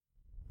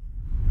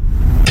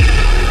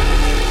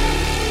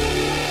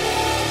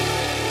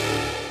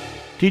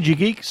TG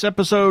Geeks,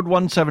 episode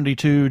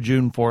 172,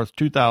 June 4th,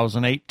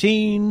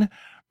 2018.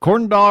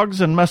 Corn dogs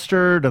and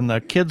mustard and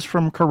the kids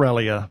from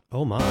Corellia.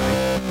 Oh, my.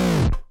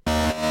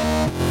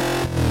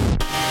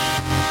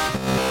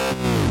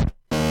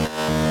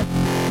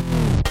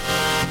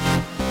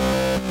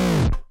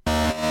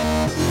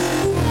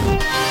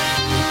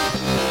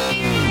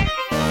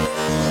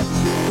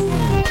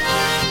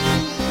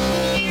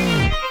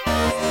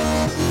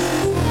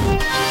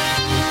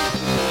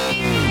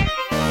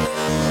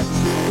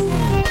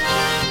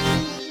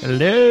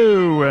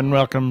 Hello, and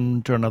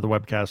welcome to another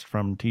webcast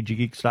from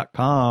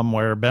tggeeks.com,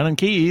 where Ben and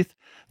Keith,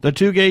 the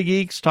two gay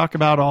geeks, talk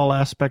about all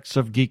aspects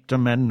of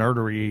geekdom and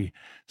nerdery,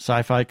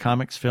 sci-fi,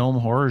 comics, film,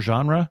 horror,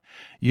 genre.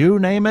 You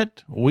name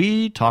it,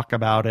 we talk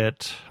about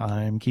it.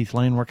 I'm Keith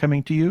Lane. We're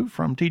coming to you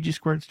from TG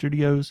Squared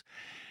Studios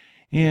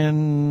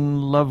in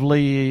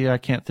lovely, I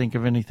can't think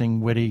of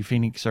anything witty,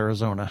 Phoenix,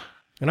 Arizona.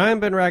 And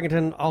I'm Ben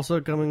Raggington, also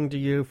coming to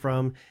you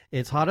from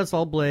It's Hot as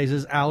All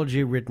Blazes,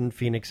 allergy-ridden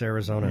Phoenix,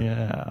 Arizona.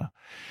 Yeah.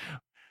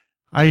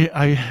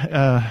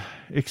 I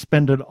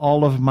expended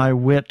all of my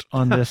wit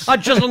on this.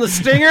 Just on the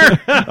stinger?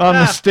 On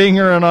the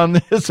stinger and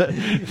on this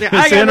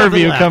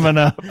interview coming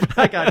up.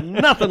 I got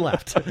nothing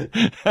left.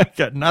 I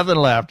got nothing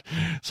left.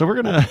 So we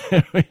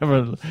have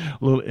a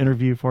little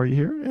interview for you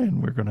here,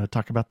 and we're going to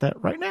talk about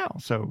that right now.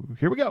 So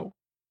here we go.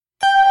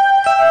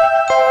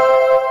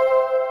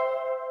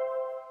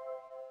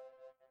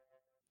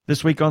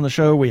 This week on the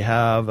show, we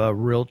have a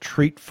real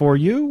treat for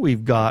you.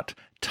 We've got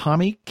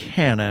Tommy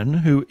Cannon,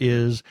 who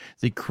is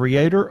the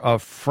creator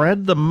of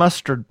Fred the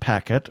Mustard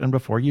Packet. And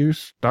before you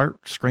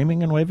start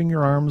screaming and waving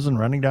your arms and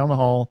running down the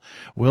hall,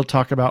 we'll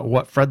talk about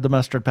what Fred the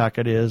Mustard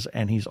Packet is.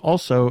 And he's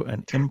also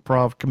an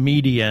improv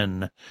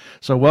comedian.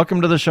 So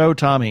welcome to the show,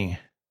 Tommy.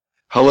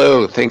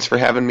 Hello. Thanks for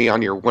having me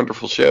on your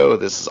wonderful show.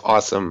 This is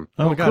awesome.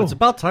 Oh, my God. Cool. It's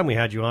about time we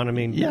had you on. I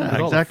mean, yeah,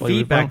 with all exactly. the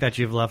feedback that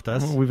you've left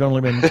us. We've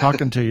only been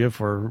talking to you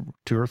for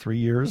 2 or 3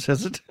 years,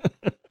 has it?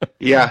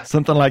 Yeah.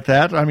 Something like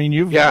that. I mean,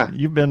 you've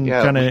been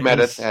kind of... we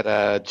met us at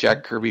a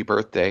Jack Kirby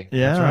birthday.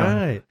 Yeah. That's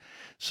right.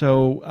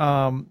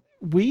 So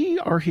we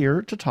are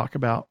here to talk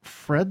about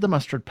Fred the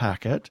Mustard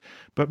Packet.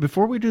 But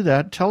before we do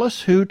that, tell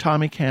us who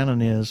Tommy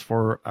Cannon is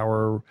for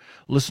our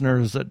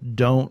listeners that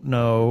don't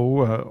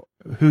know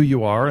who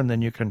you are, and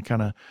then you can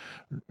kind of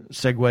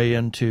segue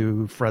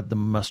into Fred the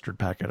Mustard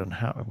Packet and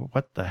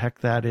what the heck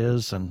that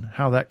is and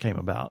how that came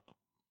about.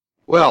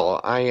 Well,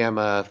 I am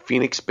a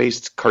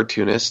Phoenix-based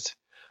cartoonist.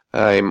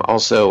 I'm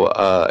also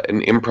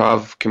an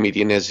improv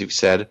comedian, as you've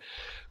said,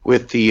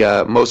 with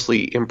the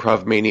mostly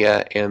Improv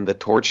Mania and the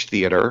Torch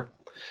Theater.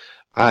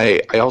 I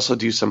also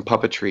do some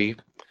puppetry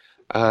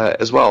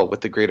as well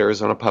with the Great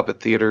Arizona Puppet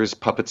Theater's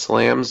Puppet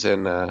Slams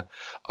and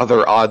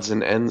other odds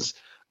and ends.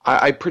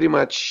 I pretty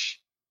much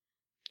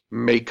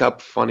make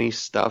up funny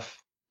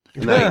stuff,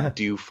 and I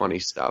do funny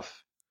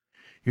stuff.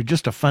 You're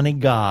just a funny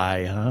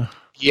guy, huh?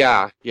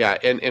 Yeah,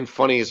 and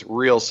funny is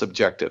real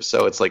subjective,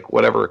 so it's like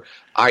whatever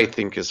I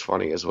think is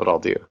funny is what I'll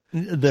do.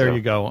 There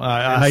you go.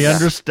 I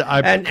understand.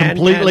 I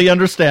completely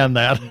understand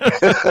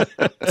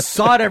that.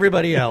 Sod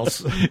everybody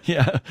else.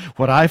 Yeah.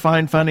 What I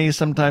find funny,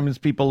 sometimes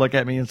people look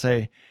at me and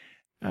say,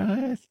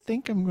 I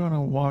think I'm going to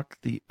walk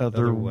the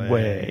other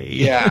way.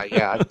 Yeah.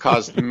 I've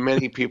caused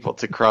many people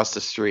to cross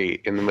the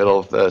street in the middle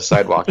of the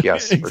sidewalk.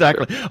 Yes,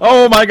 exactly. Sure.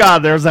 Oh my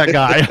God, there's that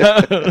guy.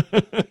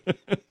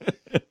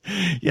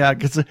 Yeah,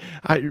 because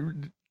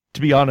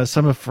to be honest,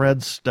 some of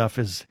Fred's stuff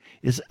is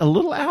a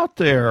little out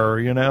there,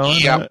 you know.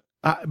 Yeah.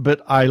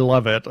 But I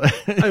love it.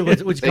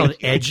 What's it called?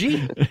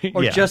 Edgy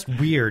or just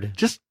weird?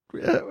 Just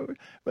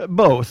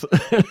both.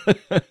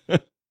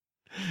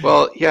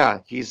 Well, yeah,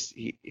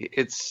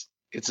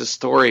 it's a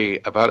story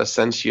about a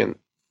sentient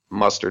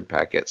mustard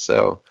packet.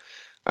 So,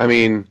 I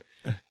mean,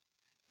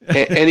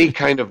 any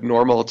kind of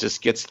normal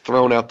just gets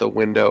thrown out the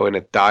window and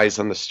it dies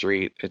on the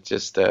street. It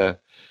just,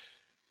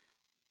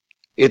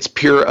 it's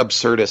pure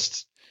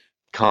absurdist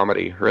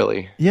comedy,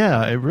 really.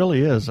 Yeah, it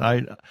really is.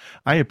 I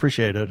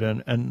appreciate it,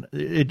 and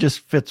it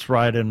just fits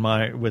right in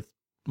with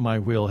my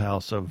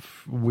wheelhouse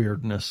of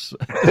weirdness.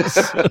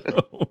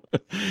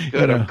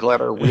 Good. I'm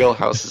glad our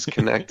wheelhouses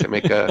connect to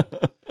make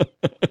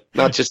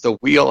not just a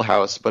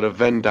wheelhouse, but a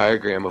Venn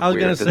diagram of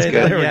weird. I was going to say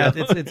that. Yeah,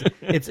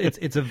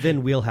 it's a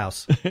Venn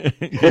wheelhouse.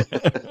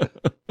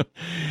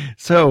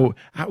 So,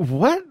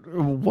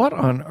 what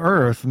on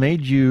earth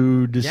made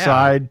you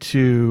decide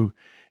to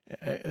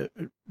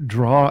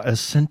draw a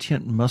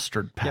sentient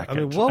mustard packet?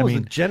 Yeah, what was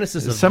the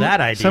genesis of that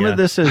idea? Some of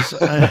this is,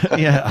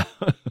 yeah.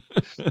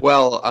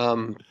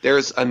 Well,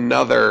 there's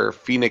another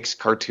Phoenix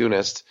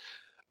cartoonist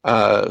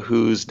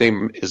whose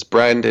name is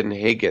Brandon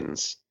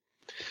Higgins.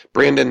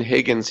 Brandon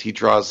Higgins, he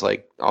draws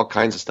like all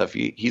kinds of stuff.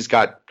 He's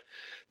got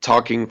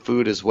talking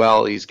food as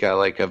well. He's got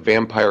like a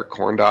vampire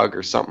corn dog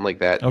or something like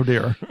that. Oh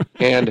dear.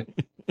 And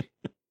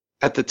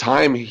at the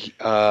time,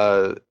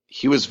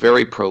 he was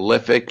very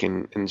prolific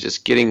and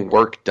just getting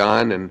work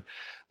done, and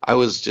I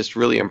was just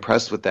really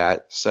impressed with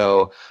that.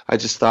 So I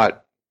just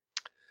thought,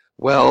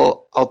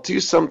 well, I'll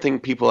do something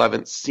people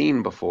haven't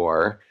seen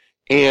before,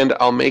 and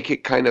I'll make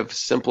it kind of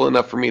simple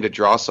enough for me to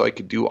draw so I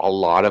could do a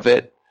lot of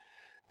it.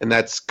 and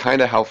that's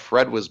kind of how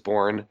Fred was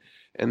born.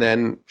 And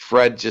then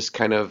Fred just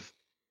kind of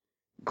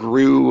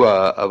grew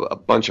a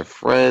bunch of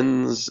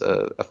friends,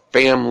 a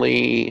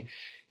family.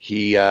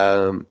 He's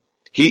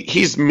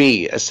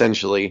me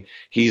essentially.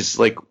 He's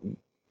like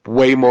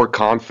way more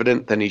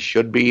confident than he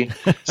should be.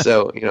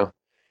 So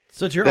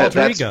So it's your alter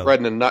that's ego. Fred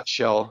in a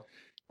nutshell,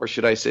 or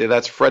should I say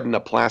that's Fred in a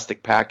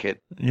plastic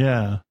packet.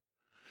 Yeah.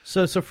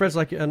 So Fred's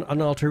like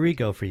an alter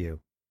ego for you.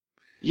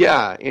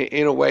 Yeah,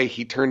 in a way,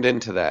 he turned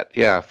into that.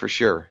 Yeah, for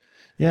sure.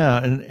 Yeah,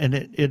 and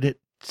it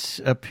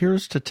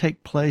appears to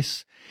take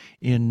place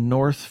in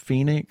North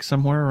Phoenix,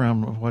 somewhere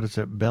around, what is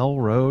it, Bell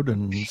Road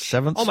and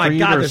 7th Oh Street. my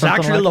God! or There's something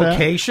actually a like that?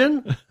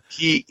 location.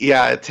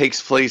 It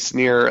takes place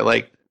near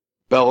like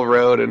Bell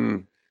Road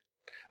and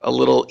a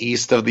little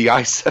east of the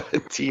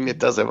I-17. It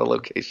does have a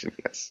location,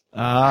 yes.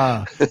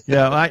 Ah,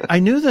 yeah. I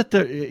knew that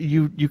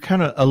you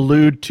kind of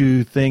allude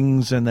to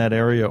things in that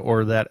area,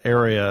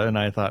 and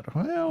I thought,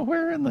 well,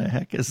 where in the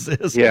heck is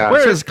this? Yeah.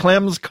 Where is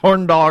Clem's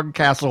Corn Dog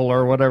Castle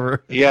or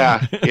whatever?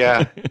 Yeah.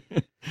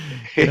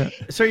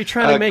 So you're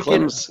trying to make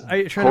Clem's it? Are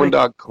you trying Corn to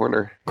make, Dog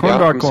Corner. Corn Yeah,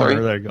 Dog I'm Corner.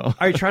 sorry. There you go.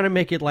 Are you trying to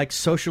make it like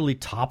socially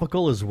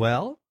topical as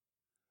well?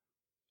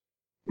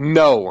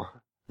 No.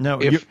 No,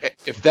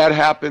 If that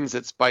happens,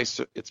 it's by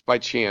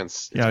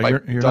chance. It's yeah, by you're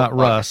dumb not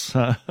luck. Russ.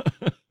 Huh?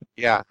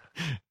 Yeah.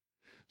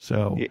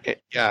 So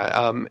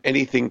Yeah.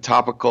 Anything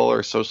topical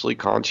or socially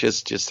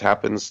conscious just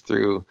happens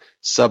through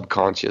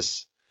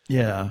subconscious.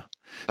 yeah.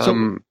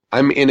 So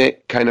I'm in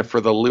it kind of for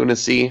the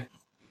lunacy.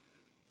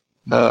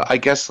 I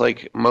guess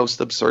like most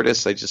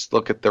absurdists, I just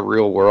look at the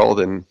real world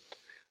and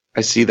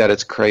I see that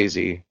it's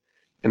crazy.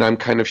 And I'm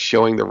kind of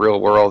showing the real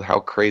world how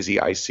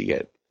crazy I see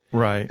it.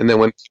 right. And then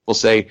when people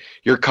say,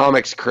 your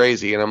comic's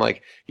crazy, and I'm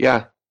like,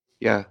 yeah,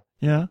 Yeah.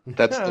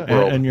 that's the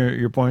world. And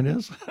your point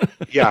is?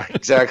 Yeah,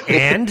 exactly.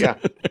 And? Yeah.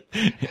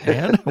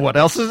 And what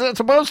else is it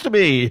supposed to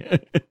be?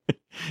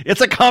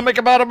 It's a comic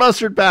about a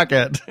mustard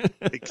packet.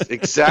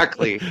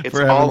 Exactly. It's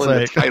For all heaven's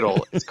in the sake.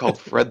 title. It's called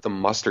Fred the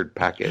Mustard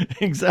Packet.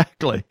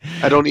 Exactly.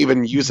 I don't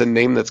even use a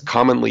name that's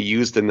commonly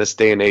used in this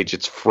day and age.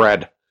 It's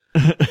Fred.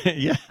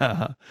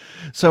 Yeah.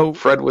 So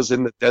Fred was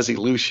in the Desi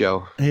Lou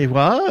show. he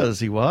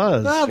was.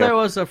 Well, there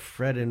was a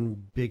Fred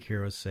in Big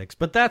Hero 6,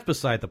 but that's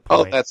beside the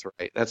point. Oh, that's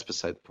right. That's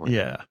beside the point.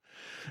 Yeah.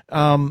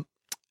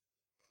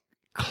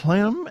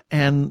 Clem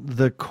and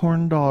the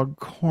Corn Dog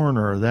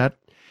Corner,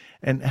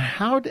 and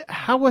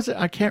how was it?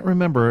 I can't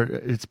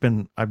remember.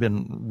 I've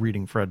been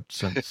reading Fred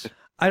since.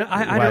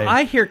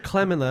 I hear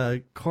Clem in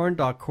the Corn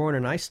Dog Corner,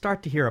 and I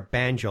start to hear a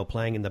banjo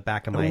playing in the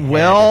back of my head.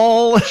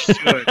 Well,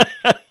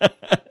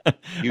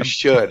 You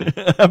should.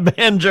 a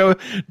banjo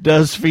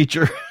does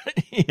feature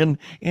in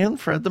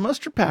Fred the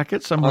Mustard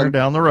Packet somewhere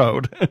down the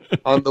road.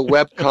 On the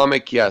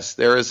webcomic, yes,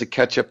 there is a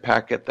ketchup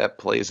packet that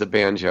plays a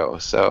banjo.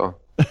 So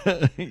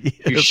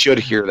you should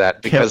hear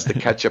that because the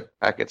ketchup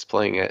packet's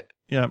playing it.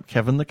 Yeah,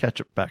 Kevin the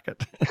Ketchup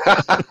Packet.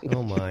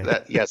 Oh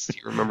my! Yes,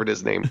 you remembered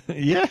his name.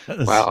 Yes.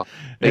 Wow.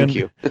 Thank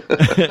you.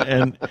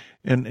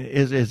 and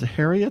is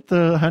Harriet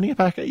the Honey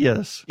Packet?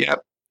 Yes.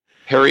 Yep.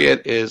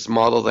 Harriet is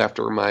modeled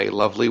after my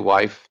lovely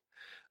wife.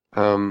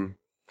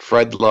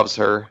 Fred loves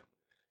her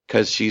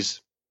because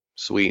she's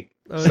sweet.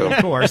 So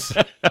Of course.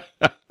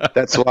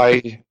 that's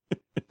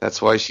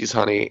why she's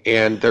honey,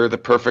 and they're the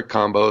perfect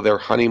combo. They're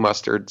honey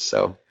mustard,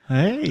 so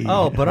Hey.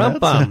 Oh,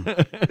 ba-dum-bum.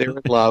 they're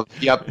in love.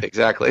 Yep,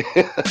 exactly.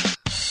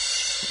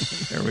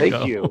 There we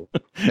go.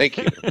 Thank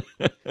you.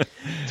 Yeah,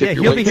 Tip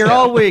your he'll be waiter. here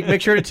all week.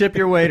 Make sure to tip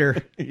your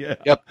waiter. Yeah.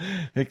 Yep.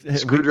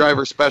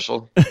 Screwdriver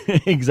special.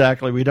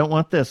 Exactly. We don't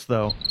want this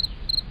though.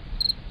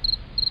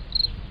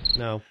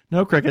 No.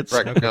 No crickets.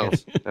 Correct.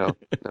 No.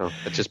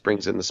 That just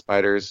brings in the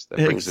spiders. That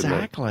brings in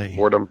Exactly. the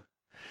boredom.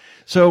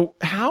 So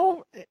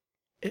how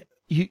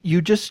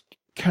you just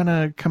kind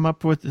of come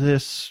up with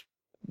this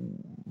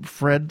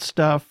Fred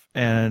stuff,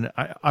 and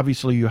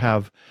obviously you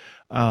have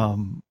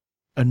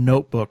a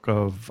notebook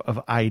of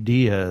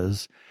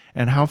ideas.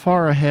 And how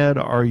far ahead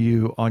are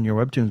you on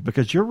your webtoons?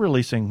 Because you're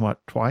releasing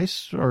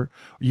twice, or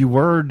you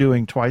were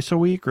doing twice a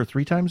week or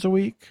 3 times a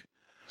week?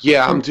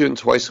 Yeah, I'm doing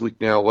twice a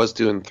week now. I was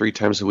doing 3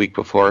 times a week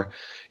before.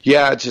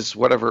 Yeah, just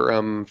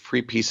whatever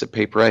free piece of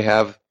paper I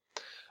have.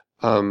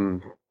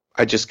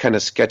 I just kind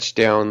of sketch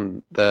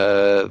down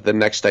the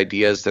next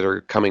ideas that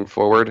are coming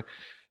forward,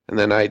 and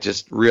then I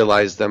just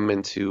realize them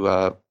into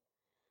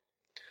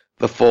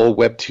the full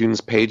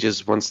Webtoons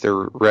pages once they're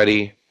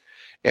ready.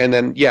 And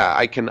then, yeah,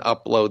 I can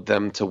upload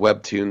them to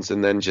Webtoons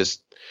and then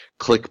just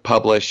click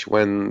publish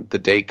when the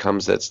day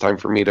comes that it's time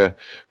for me to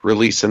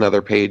release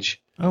another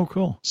page. Oh,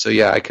 cool. So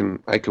yeah, I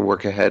can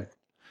work ahead.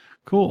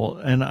 Cool.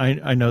 And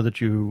I know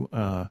that you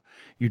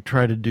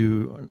try to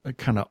do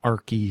kind of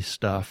arcy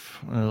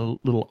stuff, a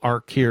little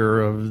arc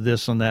here of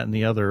this and that and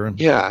the other. And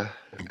Yeah,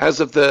 as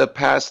of the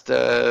past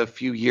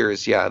few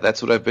years, yeah,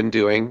 that's what I've been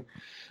doing.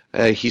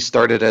 He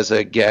started as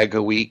a gag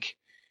a week.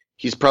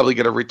 He's probably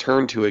going to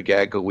return to a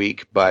gag a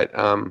week, but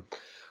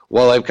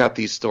while I've got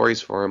these stories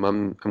for him,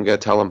 I'm going to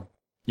tell him.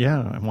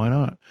 yeah, why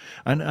not?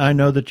 I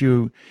know that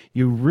you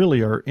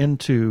really are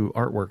into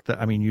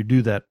artwork. You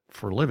do that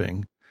for a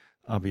living,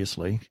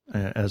 obviously,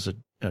 as a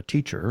a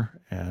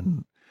teacher,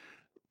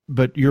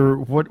 but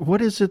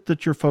what is it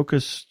that you're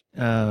focused?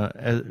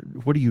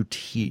 What do you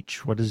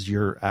teach? What is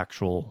your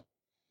actual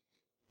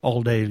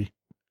all day,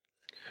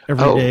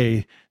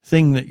 everyday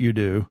thing that you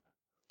do?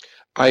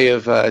 I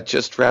have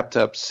just wrapped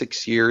up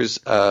 6 years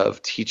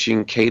of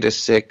teaching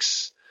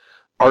K-6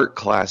 art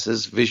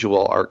classes,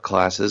 visual art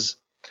classes,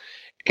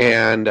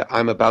 and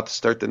I'm about to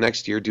start the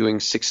next year doing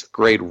 6th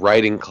grade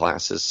writing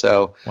classes.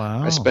 So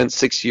Wow. I spent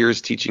 6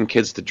 years teaching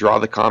kids to draw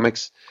the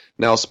comics.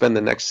 Now I'll spend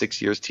the next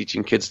 6 years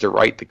teaching kids to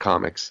write the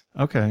comics.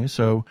 Okay,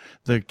 so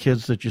the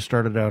kids that you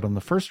started out in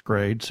the first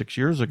grade 6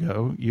 years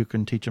ago, you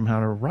can teach them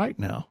how to write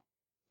now.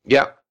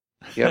 Yeah.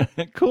 Yeah.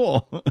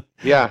 Cool.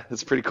 Yeah,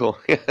 it's pretty cool.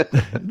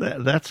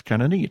 That's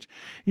kind of neat.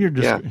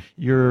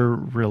 You're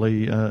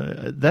really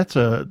that's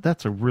a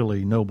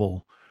really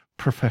noble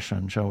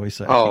profession, shall we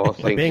say? Oh,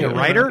 thank being you. a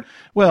writer?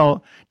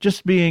 Well,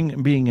 just being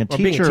a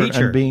teacher,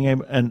 teacher. and being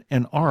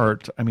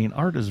art. I mean,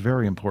 art is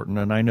very important,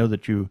 and I know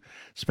that you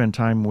spend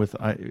time with.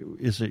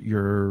 Is it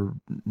your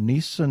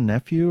niece and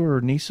nephew or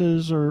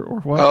nieces or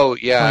what? Oh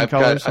yeah,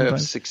 Playing colors I have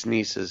sometimes? 6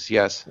 nieces.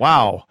 Yes.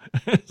 Wow,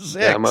 6.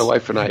 Yeah, my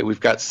wife and we've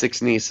got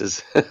 6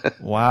 nieces.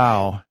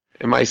 Wow.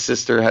 And my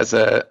sister has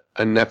a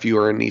nephew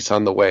or a niece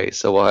on the way,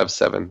 so we'll have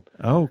 7.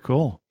 Oh,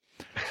 cool.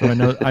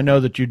 So I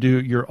know that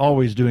you're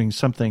always doing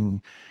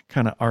something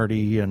kind of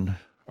arty and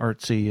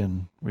artsy,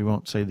 and we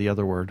won't say the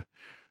other word.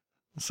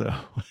 So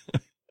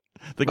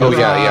that goes,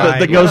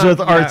 that goes with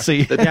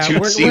artsy. The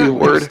tootsie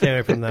word. Stay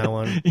away from that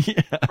one.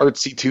 Yeah.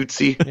 Artsy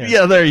tootsie.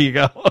 Yeah, there you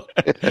go.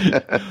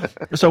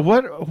 So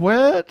what are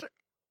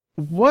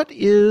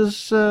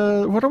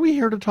we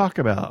here to talk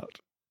about?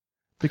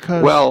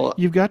 Because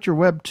you've got your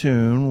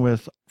webtoon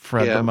with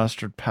Fred the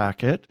Mustard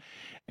Packet,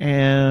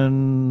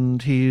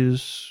 and he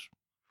has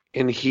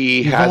a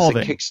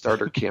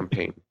Kickstarter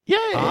campaign.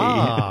 Yay!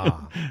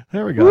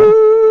 There we go.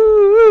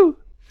 Woo!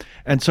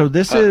 And so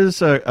this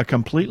is a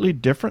completely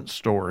different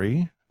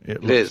story.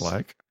 It looks is.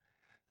 like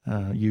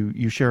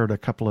you shared a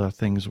couple of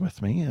things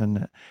with me,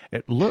 and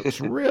it looks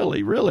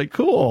really, really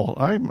cool.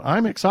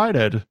 I'm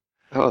excited.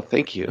 Oh,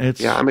 thank you.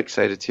 I'm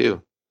excited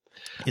too.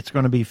 It's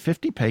going to be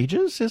 50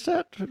 pages. Is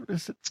it?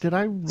 Did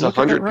I? It's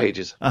 100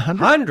 pages.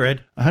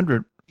 100.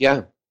 100.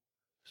 Yeah.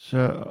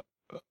 So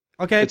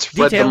okay. It's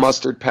Fred the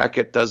Mustard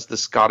Packet does the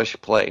Scottish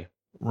play.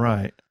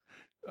 Right.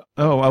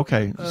 Oh,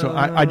 okay. So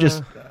I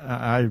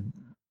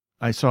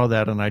saw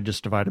that and I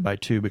just divided by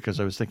 2 because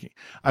I was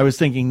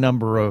thinking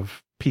number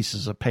of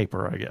pieces of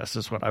paper, I guess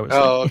is what I was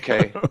thinking. Oh,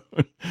 okay.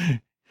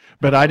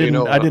 But I didn't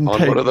on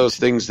take one of those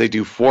things they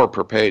do 4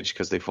 per page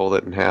because they fold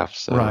it in half.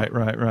 So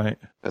Right.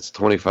 That's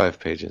 25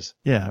 pages.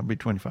 Yeah, it'd be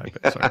 25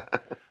 pages. Sorry.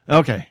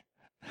 Okay.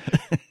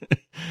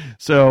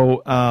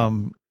 So,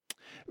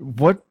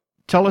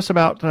 tell us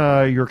about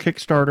your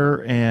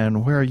Kickstarter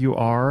and where you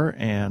are,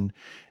 and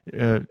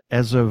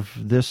as of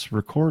this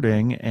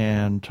recording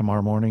and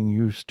tomorrow morning,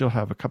 you still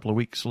have a couple of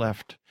weeks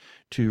left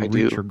to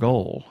reach your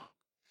goal.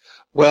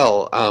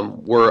 Well,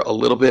 we're a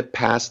little bit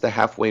past the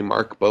halfway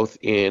mark, both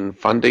in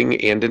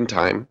funding and in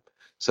time.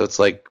 So it's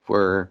like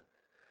we're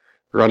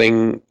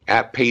running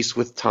at pace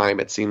with time,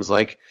 it seems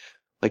like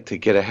to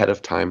get ahead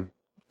of time.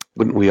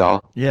 Wouldn't we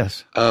all?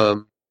 Yes.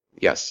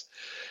 Yes.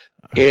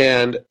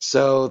 And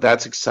so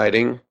that's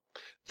exciting.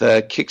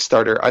 The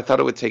Kickstarter, I thought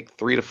it would take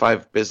 3 to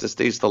 5 business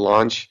days to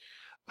launch.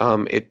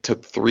 It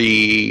took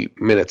 3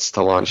 minutes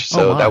to launch.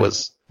 So I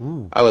was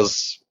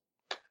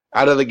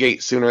out of the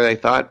gate sooner than I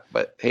thought,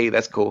 but hey,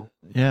 that's cool.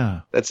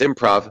 Yeah. That's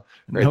improv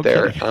right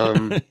there.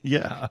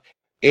 Yeah.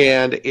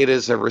 And it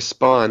is a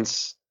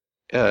response.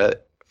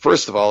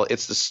 First of all,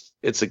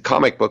 it's a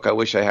comic book I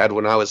wish I had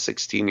when I was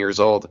 16 years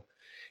old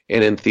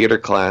and in theater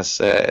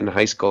class in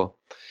high school.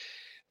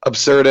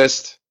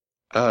 Absurdist,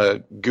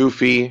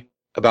 goofy,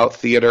 about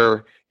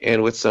theater,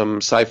 and with some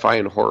sci-fi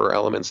and horror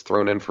elements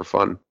thrown in for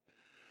fun.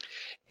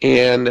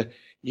 And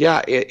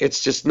yeah,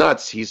 it's just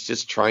nuts. He's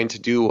just trying to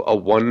do a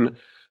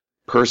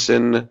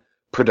one-person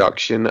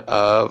production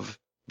of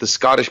the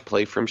Scottish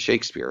play from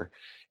Shakespeare.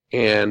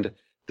 And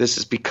this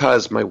is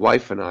because my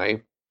wife and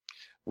I,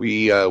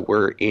 we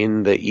were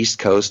in the East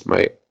Coast.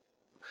 My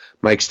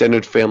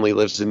extended family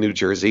lives in New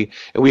Jersey,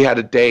 and we had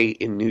a day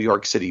in New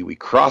York City. We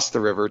crossed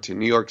the river to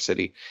New York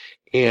City,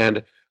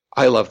 and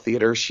I love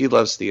theater. She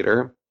loves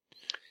theater.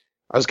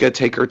 I was going to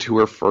take her to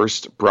her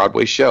first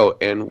Broadway show,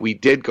 and we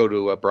did go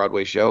to a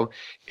Broadway show.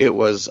 It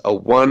was a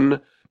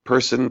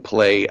one-person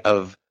play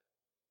of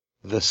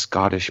the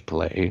Scottish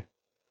play.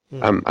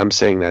 I'm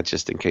saying that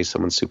just in case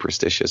someone's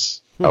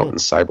superstitious out in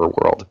cyber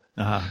world.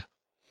 Uh-huh.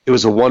 It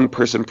was a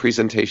one-person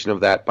presentation of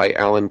that by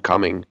Alan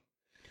Cumming.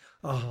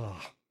 Oh.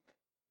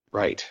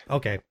 Right.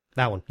 Okay,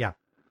 that one, yeah.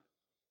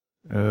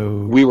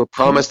 Oh. We were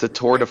promised a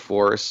tour de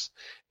force,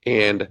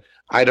 and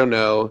I don't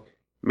know,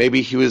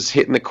 maybe he was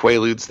hitting the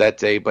Quaaludes that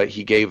day, but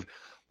he gave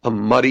a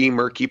muddy,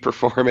 murky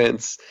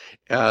performance.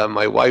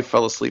 My wife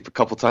fell asleep a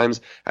couple times.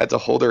 I had to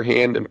hold her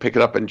hand and pick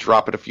it up and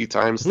drop it a few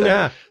times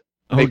to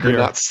make her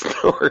not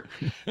snore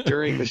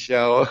during the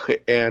show.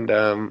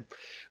 And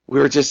we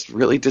were just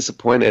really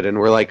disappointed, and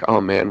we're like, oh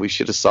man, we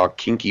should have saw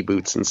Kinky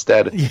Boots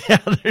instead. Yeah,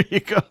 there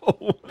you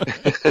go.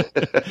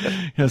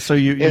 Yeah, so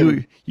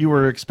you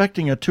were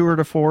expecting a tour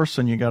de force,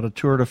 and you got a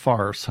tour de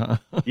farce, huh?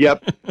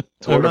 Yep.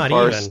 Tour de not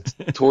farce,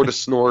 even. tour de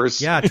snores.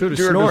 Yeah, tour de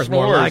snores,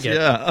 more like it.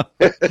 Yeah.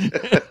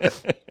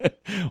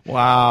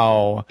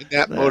 Wow.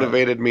 That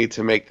motivated me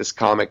to make this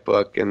comic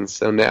book, and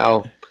so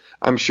now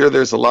I'm sure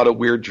there's a lot of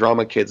weird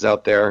drama kids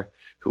out there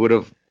who would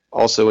have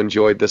also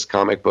enjoyed this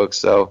comic book.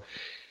 So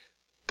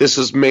this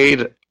was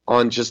made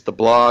on just the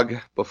blog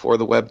before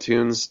the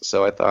webtoons,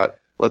 so I thought,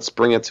 let's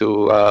bring it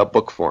to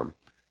book form.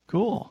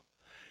 Cool.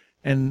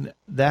 And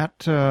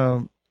that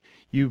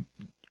you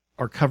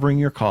are covering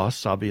your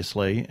costs,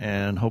 obviously,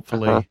 and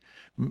hopefully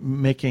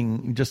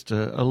making just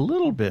a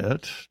little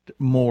bit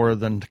more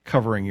than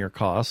covering your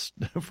costs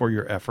for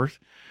your effort.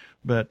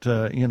 But,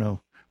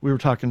 we were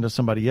talking to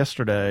somebody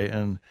yesterday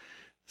and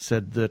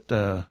said that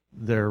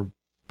their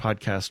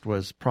podcast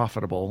was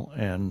profitable.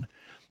 And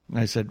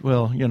I said,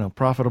 well,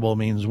 profitable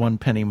means 1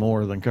 penny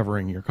more than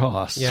covering your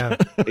costs. Yeah,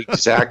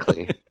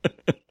 Exactly.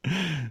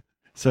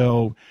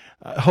 So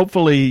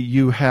hopefully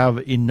you have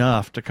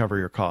enough to cover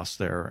your costs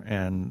there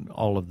and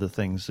all of the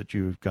things that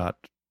you've got.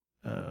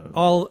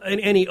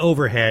 any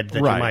overhead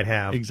that Right, you might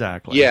have.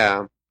 Exactly.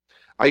 Yeah.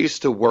 I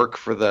used to work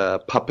for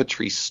the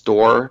puppetry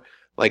store.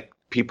 Like,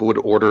 people would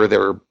order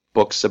their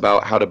books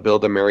about how to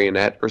build a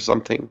marionette or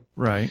something,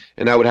 Right.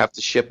 and I would have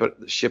to ship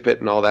it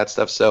and all that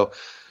stuff. So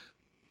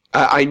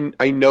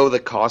I know the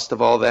cost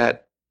of all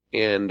that,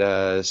 and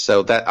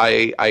so that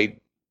I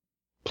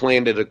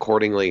planned it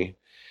accordingly.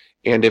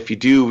 And if you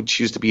do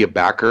choose to be a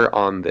backer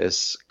on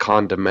this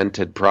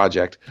condimented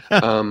project,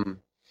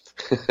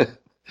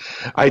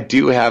 I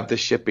do have the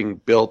shipping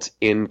built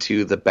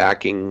into the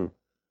backing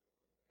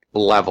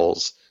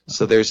levels.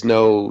 So there's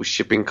no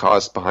shipping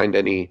cost behind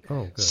any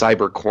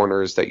cyber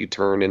corners that you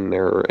turn in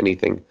there or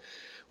anything.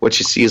 What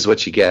you see is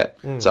what you get.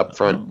 It's up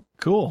front. Oh,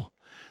 cool.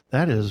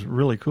 That is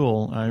really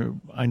cool.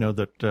 I know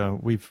that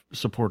we've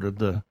supported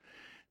the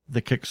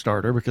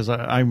Kickstarter because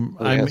I'm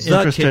yes. The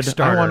interested.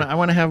 Kickstarter. I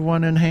want to have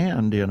one in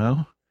hand.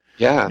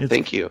 Yeah,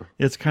 thank you.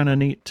 It's kind of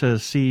neat to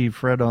see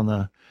Fred on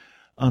the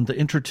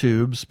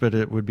intertubes, but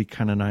it would be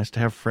kind of nice to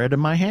have Fred in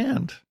my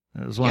hand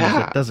as long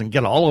as it doesn't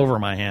get all over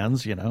my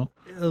hands. Yeah,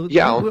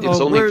 it's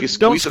only if you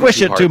Don't squeeze them squish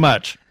too it hard. too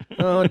much.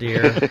 Oh,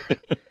 dear.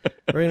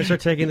 We're going to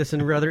start taking this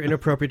in rather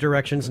inappropriate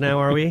directions now,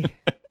 are we?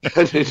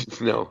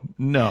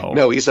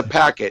 No, he's a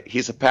packet.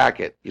 He's a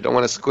packet. You don't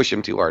want to squish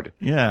him too hard.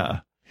 Yeah.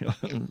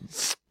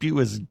 Spew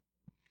his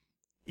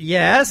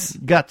Yes.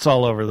 guts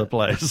all over the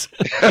place.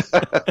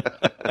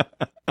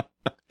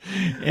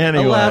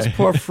 Anyway. Alas,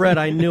 poor Fred,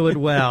 I knew it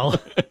well.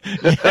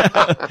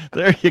 Yeah,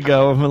 there you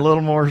go. A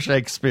little more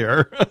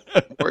Shakespeare.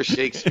 Or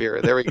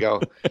Shakespeare. There we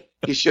go.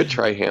 You should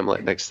try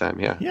Hamlet next time.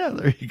 Yeah. Yeah,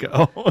 there you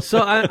go.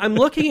 So I'm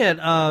looking at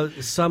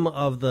some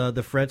of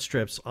the Fred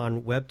strips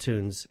on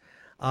Webtoons.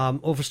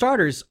 Well, for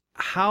starters,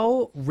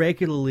 how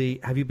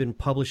regularly have you been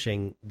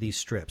publishing these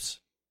strips?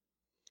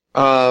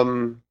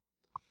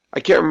 I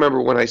can't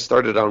remember when I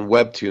started on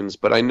Webtoons,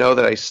 but I know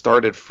that I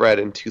started Fred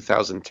in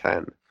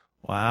 2010.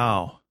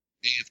 Wow.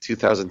 May of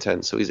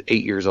 2010, so he's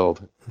 8 years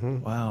old.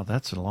 Wow,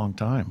 that's a long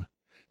time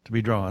to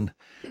be drawing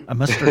a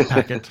mustard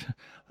packet.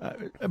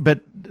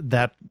 But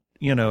that,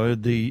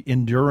 the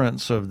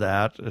endurance of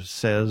that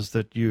says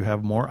that you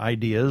have more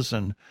ideas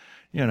and,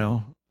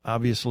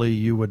 obviously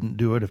you wouldn't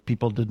do it if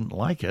people didn't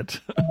like it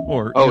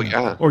or,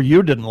 or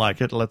you didn't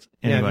like it.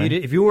 Anyway. Yeah,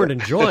 if you weren't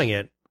enjoying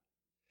it.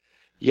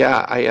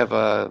 Yeah,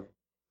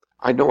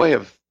 I know I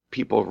have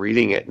people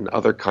reading it in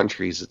other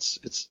countries.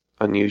 It's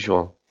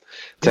unusual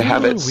to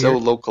have it so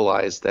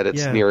localized that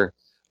it's near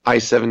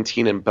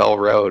I-17 and Bell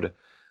Road,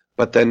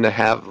 but then to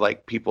have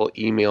people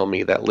email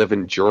me that live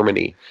in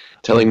Germany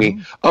telling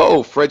me,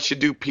 "Oh, Fred should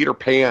do Peter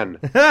Pan."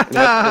 And that's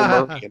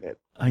Bill Murray in it.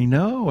 I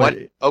know. What?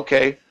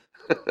 Okay.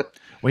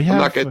 I'm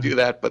not going to do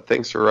that, but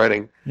thanks for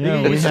writing.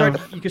 Yeah, you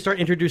can start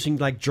introducing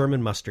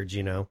German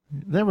mustards,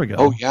 There we go.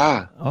 Oh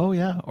yeah. Oh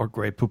yeah. Or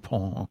Grey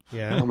Poupon.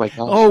 Yeah. Oh my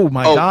god. Oh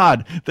my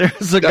God.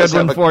 There's a good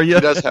one for you.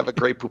 He does have a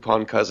Grey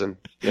Poupon cousin.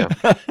 Yeah.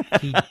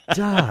 He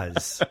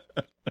does.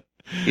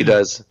 He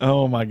does.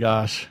 Oh my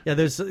gosh. Yeah,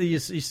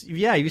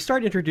 you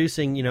start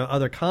introducing,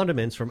 other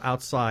condiments from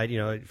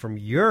outside, from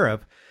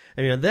Europe.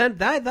 And then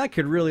that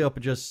could really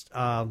open just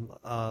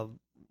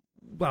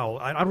well,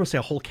 I don't want to say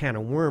a whole can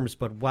of worms,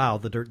 but wow,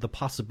 the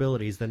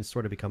possibilities then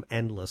sort of become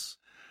endless.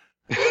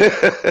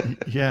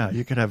 Yeah,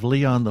 you could have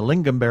Leon the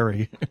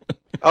Lingonberry.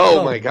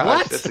 Oh my gosh,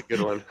 what? that's a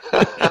good one.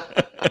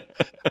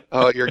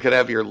 Oh, you're gonna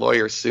have your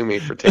lawyer sue me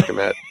for taking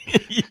that.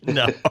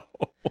 No.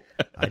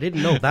 I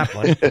didn't know that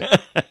one.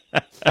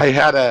 I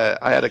had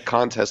a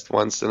contest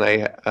once,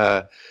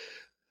 and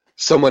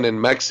someone in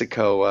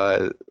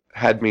Mexico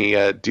had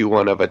me do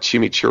one of a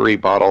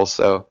chimichurri bottle.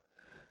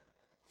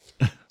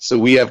 So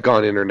we have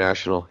gone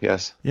international.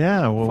 Yes.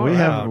 Yeah,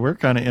 well, we're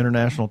kind of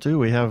international too.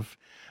 We have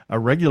a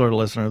regular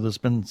listener that's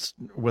been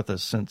with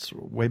us since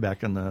way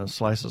back in the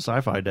Slice of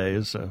Sci-Fi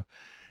days. So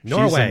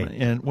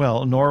Norway.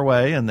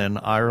 Norway, and then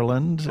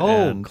Ireland.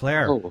 Oh, and,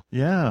 Claire. Oh.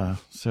 Yeah,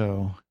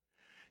 so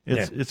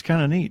it's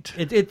kind of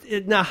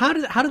neat. Now, how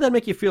did that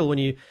make you feel when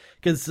you?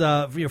 Because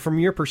from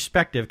your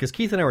perspective, because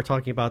Keith and I were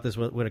talking about this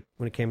when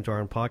it came to our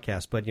own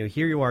podcast. But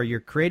here you are,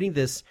 you're creating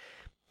this,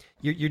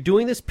 you're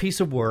doing this piece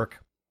of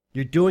work,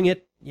 you're doing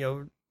it.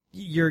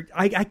 You're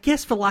I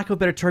guess for lack of a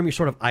better term, you're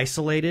sort of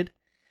isolated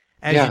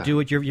as you do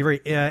it. You're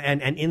very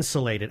and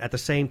insulated at the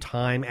same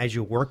time as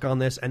you work on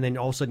this, and then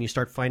all of a sudden you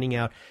start finding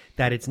out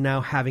that it's now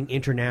having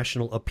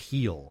international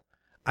appeal.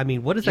 I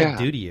mean, what does that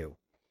do to you?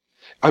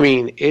 I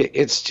mean,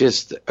 it's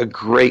just a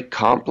great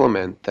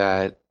compliment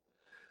that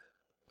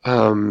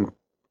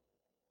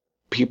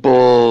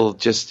people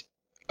just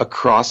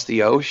across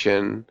the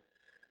ocean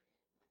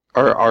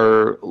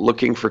are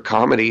looking for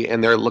comedy,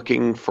 and they're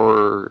looking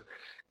for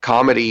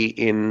comedy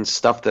in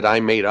stuff that I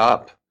made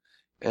up,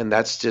 and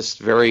that's just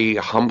very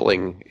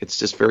humbling. It's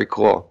just very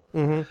cool.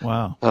 Mm-hmm.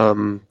 Wow.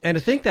 And to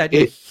think that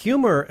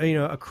humor,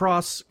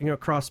 across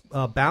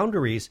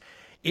boundaries,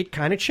 it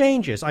kind of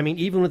changes. I mean,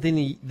 even within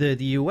the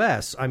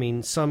U.S., I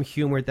mean, some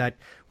humor that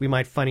we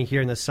might funny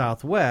here in the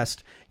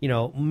Southwest,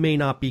 may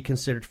not be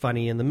considered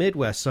funny in the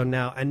Midwest. So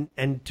now,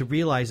 and to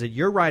realize that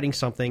you're writing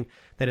something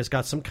that has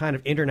got some kind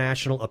of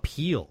international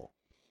appeal,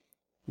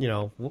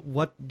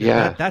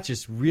 that's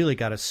just really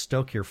got to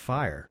stoke your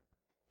fire.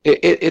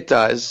 It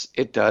does.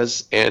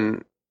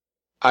 And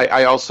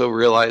I also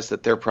realize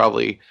that they're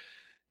probably,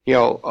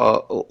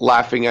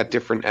 laughing at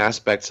different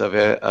aspects of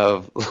it.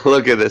 Of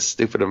look at this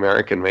stupid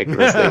American making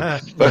this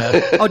thing.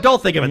 But, oh,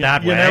 don't think of it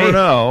that way. You never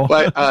know.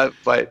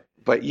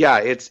 But yeah,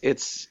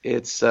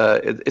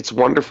 it's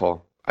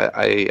wonderful.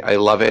 I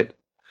love it,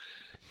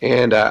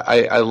 and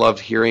I loved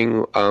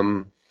hearing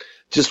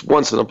just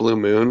once in a blue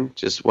moon,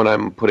 just when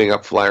I'm putting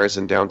up flyers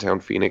in downtown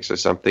Phoenix or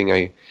something,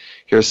 I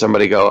hear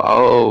somebody go,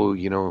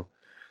 "Oh,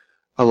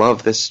 I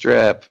love this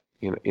strip."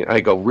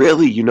 I go,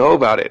 "Really? You know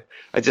about it?"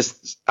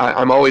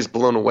 I'm always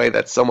blown away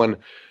that someone,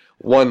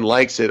 one,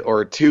 likes it,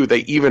 or two, they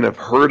even have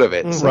heard of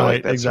it. So,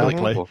 right, that's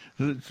exactly. really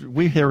cool.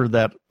 We hear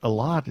that a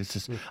lot. It's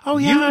just,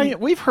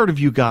 we've heard of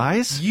you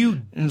guys. You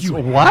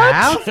what?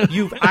 Have?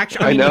 You've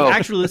actually, you've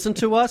actually listened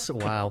to us?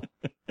 Wow.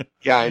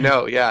 Yeah, I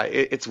know. Yeah,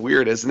 it's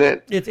weird, isn't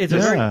it? It's a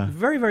very,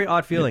 very, very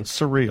odd feeling. It's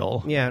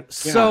surreal. Yeah.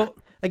 So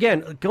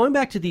again, going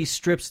back to these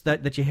strips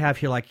that you have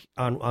here, like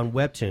on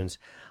Webtoons.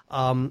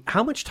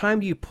 How much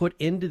time do you put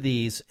into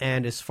these?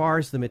 And as far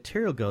as the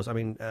material goes, I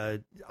mean,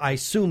 I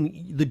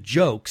assume the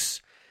jokes,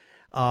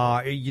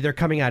 they're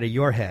coming out of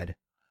your head.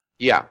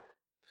 Yeah.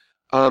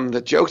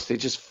 The jokes, they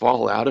just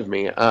fall out of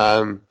me.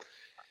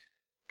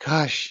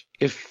 Gosh,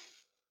 if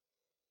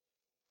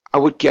I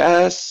would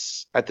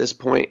guess at this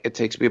point, it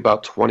takes me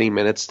about 20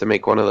 minutes to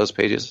make one of those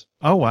pages.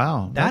 Oh,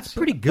 wow. That's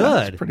pretty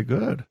good. That's pretty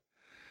good.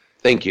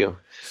 Thank you.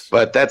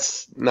 But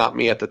that's not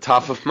me at the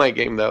top of my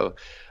game, though.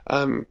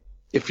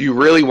 If you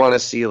really want to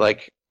see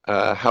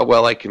how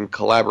well I can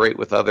collaborate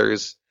with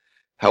others,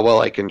 how well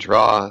I can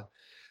draw,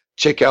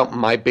 check out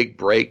My Big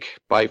Break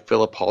by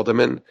Philip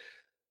Haldeman.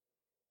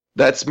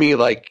 That's me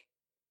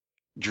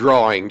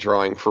drawing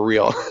for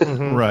real.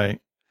 Mm-hmm.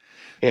 Right.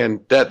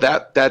 And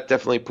that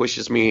definitely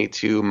pushes me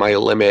to my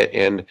limit.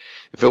 And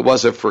if it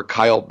wasn't for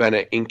Kyle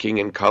Bennett inking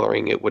and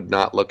coloring, it would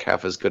not look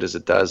half as good as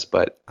it does.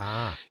 But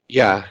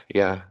yeah.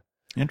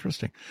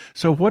 Interesting.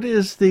 So what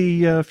is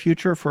the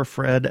future for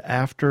Fred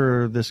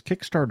after this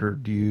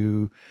Kickstarter? Do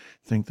you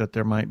think that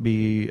there might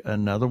be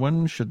another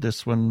one? Should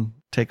this one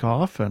take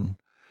off? And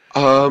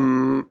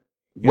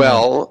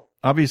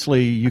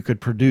obviously you could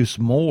produce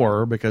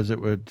more because it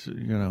would,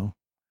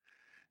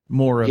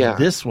 more of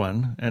this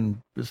one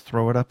and just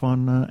throw it up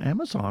on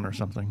Amazon or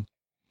something.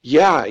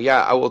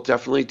 Yeah, I will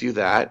definitely do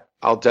that.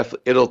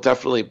 It'll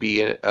definitely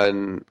be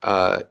an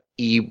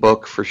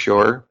e-book for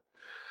sure.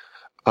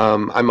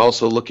 I'm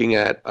also looking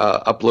at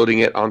uploading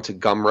it onto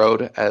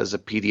Gumroad as a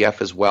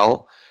PDF as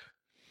well.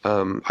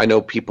 I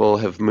know people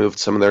have moved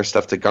some of their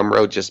stuff to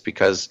Gumroad just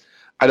because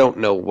I don't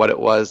know what it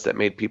was that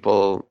made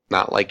people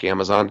not like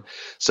Amazon.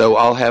 So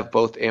I'll have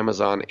both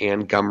Amazon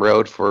and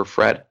Gumroad for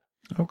Fred.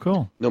 Oh,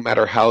 cool. No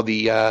matter how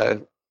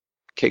the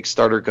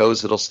Kickstarter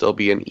goes, it'll still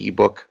be an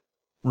ebook.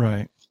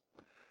 Right.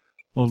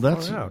 Well,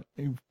 that's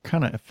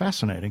kind of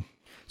fascinating.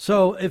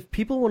 So if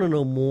people want to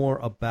know more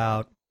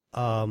about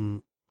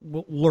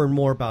learn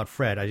more about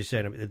Fred, as you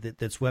said,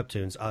 that's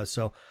Webtoons.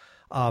 So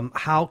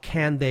how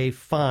can they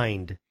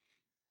find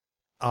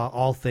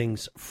all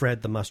things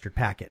Fred the Mustard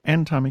Packet?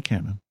 And Tommy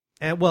Cannon.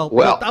 And well,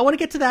 I want to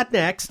get to that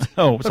next.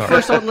 Oh, but sorry.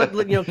 First, because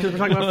we're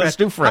talking about Fred. Let's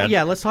do Fred.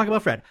 Let's talk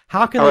about Fred.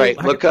 How can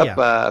look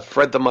up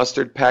Fred the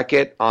Mustard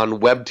Packet on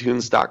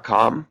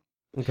webtoons.com.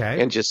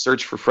 Okay. And just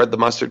search for Fred the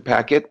Mustard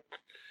Packet,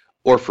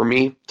 or for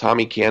me,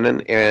 Tommy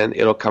Cannon, and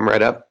it'll come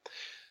right up.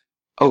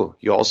 Oh,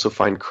 you'll also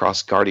find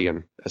Cross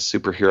Guardian, a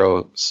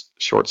superhero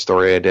short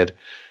story I did.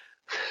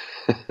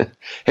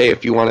 Hey,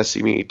 if you want to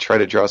see me try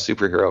to draw a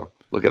superhero,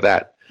 look at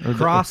that.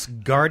 Cross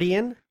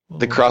Guardian?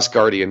 The Cross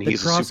Guardian.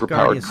 He's a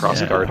superpowered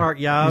Cross Guardian.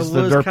 Yeah, He's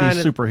the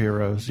derpy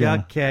superheroes. Yeah.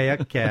 Okay. I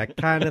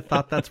kind of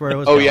thought that's where it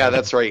was Oh, going. yeah,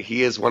 that's right.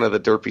 He is one of the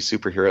derpy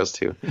superheroes,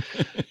 too.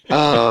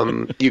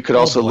 You could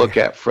also look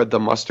at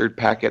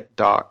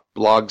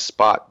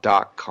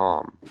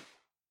fredthemustardpacket.blogspot.com.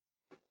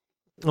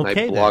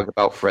 Okay, I blog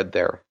about Fred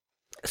there.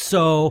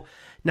 So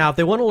now if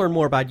they want to learn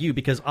more about you,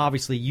 because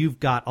obviously you've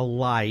got a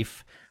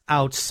life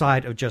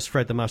outside of just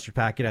Fred the Mustard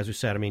Packet, as we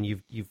said. I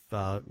mean,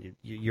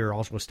 you're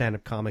also a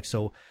stand-up comic.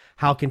 So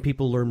how can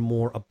people learn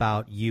more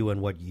about you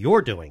and what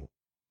you're doing?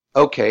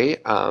 Okay,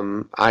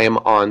 I am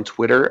on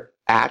Twitter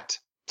at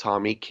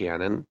Tommy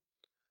Cannon,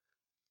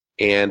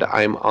 and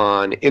I'm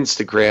on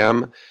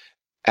Instagram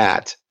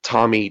at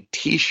Tommy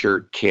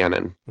T-shirt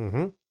Cannon.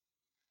 Mm-hmm.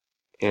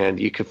 And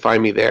you can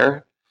find me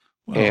there.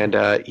 Wow. And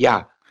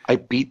I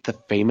beat the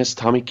famous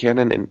Tommy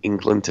Cannon in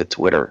England to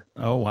Twitter.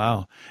 Oh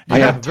wow! I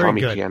have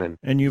Tommy Cannon,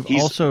 and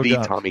He's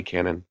Tommy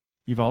Cannon.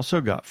 You've also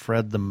got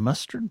Fred the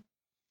Mustard.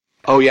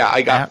 Oh yeah,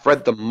 I got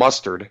Fred the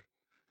Mustard.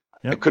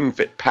 Yep. I couldn't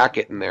fit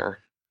Packet in there,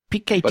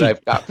 PKT. But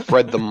I've got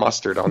Fred the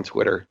Mustard on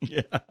Twitter.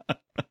 Yeah.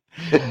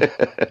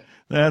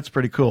 That's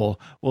pretty cool.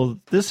 Well,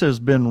 this has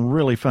been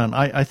really fun.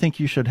 I think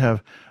you should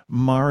have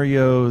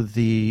Mario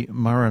the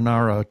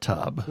Marinara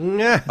tub.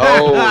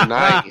 Oh,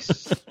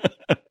 nice.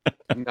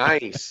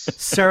 Nice.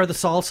 Sarah the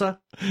Salsa.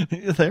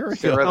 There we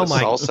Sarah go. the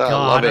Salsa. I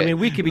love it. I mean,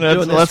 we could be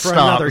doing this for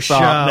another show,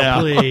 now.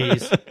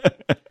 please.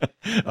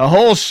 A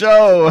whole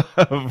show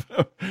of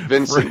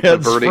Vincent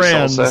Fred's the Birdie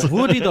friends. Salsa.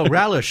 Woody the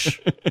Relish.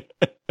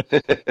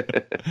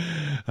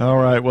 All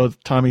right. Well,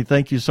 Tommy,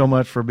 thank you so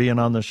much for being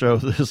on the show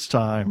this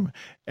time.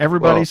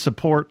 Everybody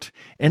support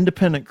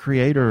independent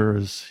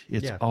creators.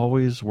 It's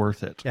always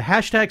worth it. Yeah,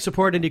 hashtag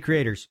support indie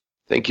creators.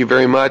 Thank you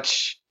very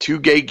much. 2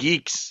 Gay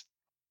Geeks.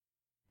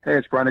 Hey,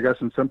 it's Brian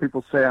Augustine. Some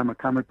people say I'm a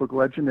comic book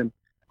legend, and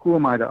who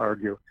am I to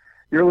argue?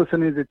 You're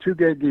listening to 2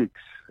 Gay Geeks,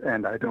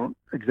 and I don't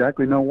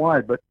exactly know why,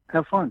 but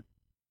have fun.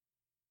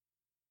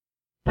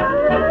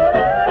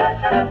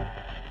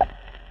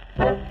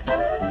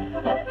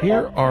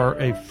 Here are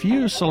a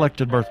few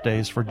selected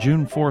birthdays for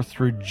June 4th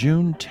through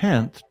June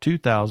 10th,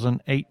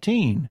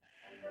 2018.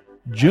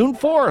 June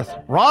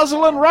 4th,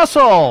 Rosalind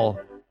Russell.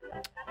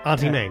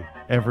 Auntie Mame.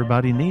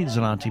 Everybody needs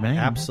an Auntie Mame.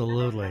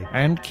 Absolutely.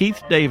 And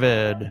Keith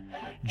David.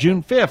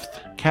 June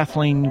 5th,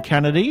 Kathleen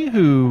Kennedy,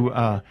 who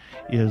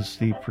is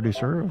the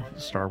producer of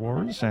Star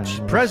Wars. And she's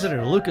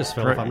president of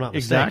Lucasfilm, if I'm not mistaken.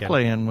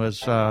 Exactly, and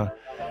was...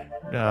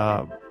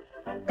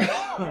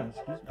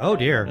 oh,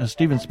 dear.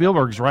 Steven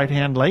Spielberg's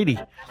right-hand lady.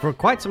 For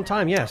quite some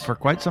time, yes. For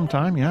quite some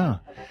time, yeah.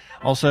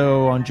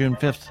 Also on June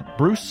 5th,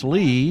 Bruce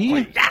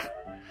Lee.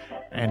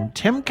 And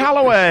Tim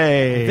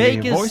Calloway.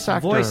 Vegas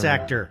voice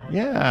actor.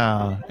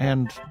 Yeah,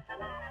 and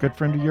good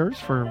friend of yours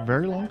for a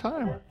very long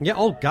time. Yeah,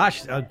 oh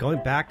gosh,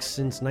 going back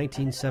since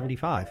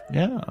 1975.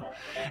 Yeah.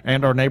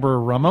 And our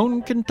neighbor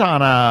Ramon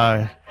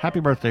Quintana.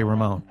 Happy birthday,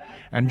 Ramon.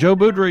 And Joe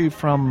Boudry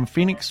from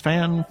Phoenix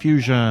Fan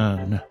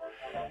Fusion.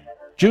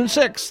 June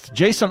 6th,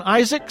 Jason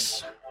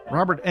Isaacs,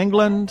 Robert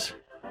Englund,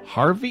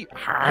 Harvey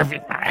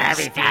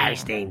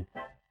Feinstein.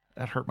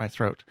 That hurt my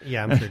throat.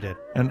 Yeah, I'm sure it did.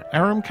 And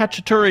Aram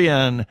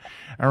Khachaturian.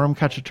 Aram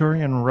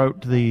Khachaturian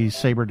wrote the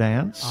Saber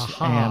Dance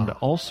and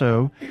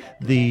also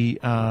the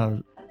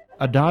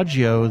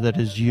Adagio that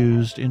is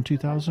used in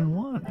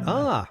 2001.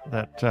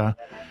 That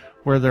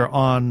where they're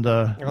on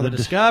the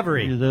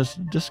Discovery. The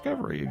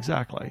Discovery,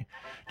 exactly.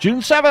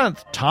 June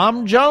 7th,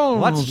 Tom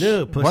Jones. What's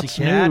new, Pussycat? What's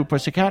new,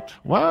 Pussycat?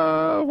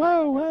 Whoa,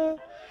 whoa, whoa.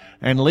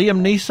 And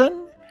Liam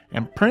Neeson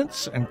and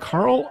Prince and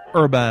Carl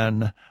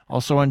Urban.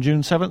 Also on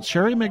June 7th,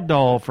 Sherry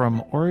McDowell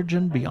from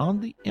Origin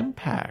Beyond the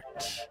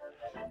Impact.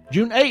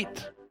 June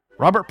 8th,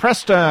 Robert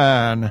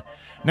Preston.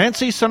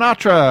 Nancy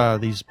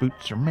Sinatra. These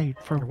boots are made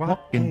for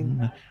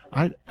walking.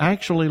 I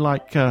actually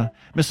like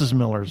Mrs.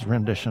 Miller's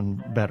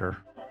rendition better.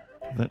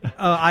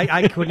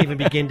 I couldn't even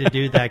begin to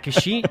do that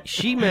because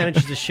she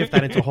manages to shift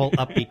that into a whole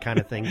upbeat kind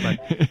of thing. But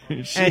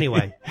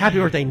anyway, happy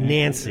birthday,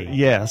 Nancy.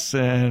 Yes,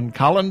 and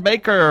Colin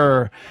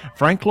Baker,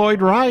 Frank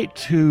Lloyd Wright,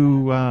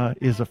 who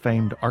is a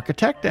famed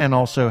architect and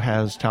also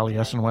has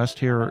Taliesin West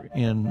here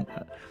in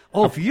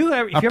if you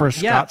ever Upper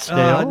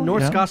Scottsdale.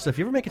 North Scottsdale. If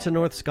you ever make it to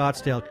North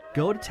Scottsdale,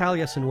 go to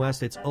Taliesin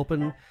West. It's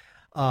open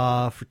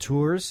for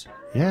tours.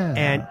 Yeah,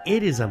 and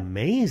it is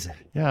amazing.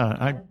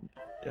 Yeah,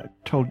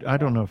 I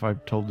don't know if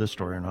I've told this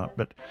story or not,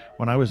 but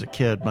when I was a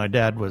kid, my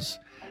dad was,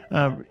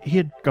 he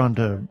had gone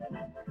to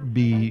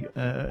be,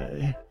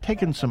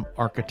 taken some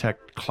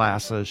architect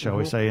classes, shall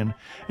we say, and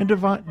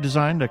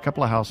designed a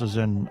couple of houses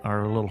in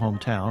our little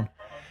hometown.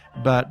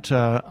 But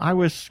I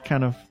was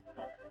kind of,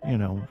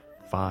 4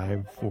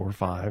 or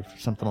 5,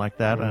 something like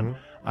that. And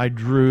I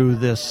drew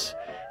this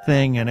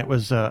thing, and it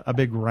was a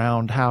big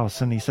round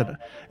house. And he said,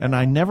 and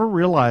I never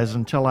realized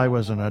until I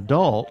was an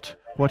adult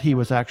what he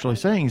was actually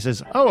saying. He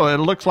says, "Oh, it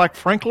looks like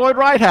Frank Lloyd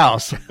Wright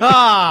house." So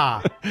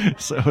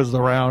it was the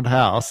round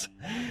house.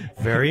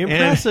 Very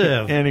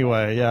impressive.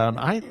 Anyway, yeah, and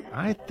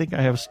I think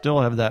I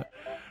still have that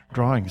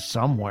drawing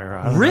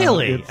somewhere.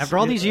 Really? After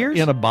all these years?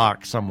 In a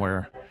box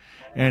somewhere.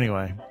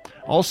 Anyway,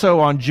 Also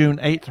on June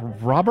 8th,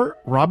 Robert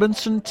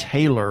Robinson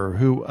Taylor,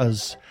 who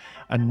was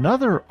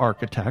another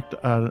architect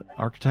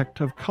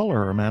of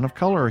color, a man of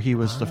color. He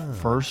was the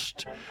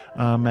first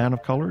man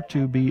of color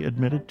to be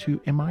admitted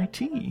to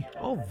MIT.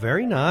 Oh,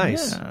 very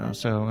nice. Yeah,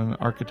 so an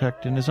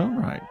architect in his own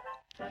right.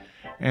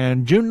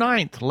 And June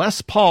 9th,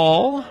 Les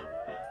Paul,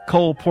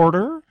 Cole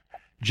Porter,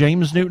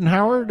 James Newton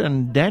Howard,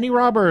 and Danny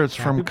Roberts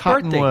from Happy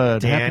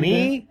Cottonwood. birthday,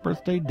 Danny. Happy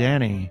birthday,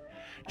 Danny.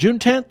 June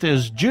 10th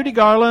is Judy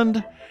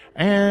Garland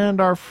and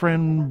our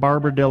friend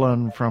Barbara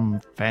Dillon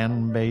from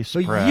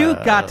Fanbase Press. You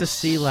got to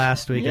see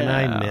last week, and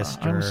I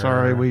missed her. I'm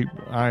sorry. We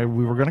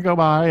were going to go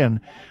by,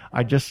 and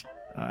I just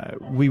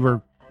we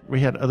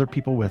had other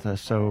people with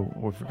us, so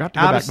we forgot to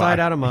go back by. Out of sight,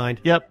 out of mind.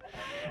 Yep.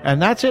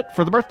 And that's it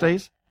for the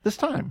birthdays this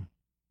time.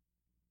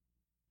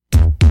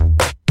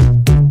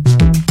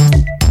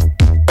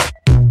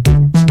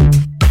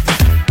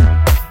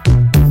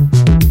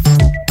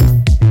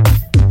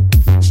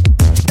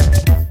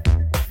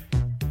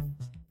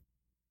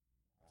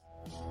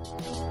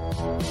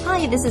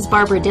 Hi, this is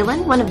Barbara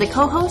Dillon, one of the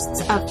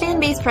co-hosts of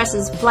Fanbase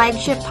Press's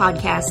flagship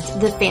podcast,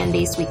 The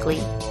Fanbase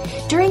Weekly.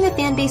 During the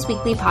Fanbase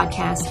Weekly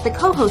podcast, the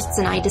co-hosts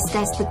and I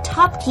discuss the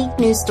top geek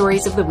news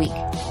stories of the week.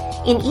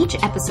 In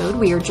each episode,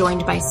 we are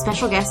joined by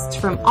special guests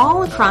from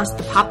all across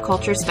the pop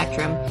culture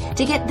spectrum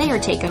to get their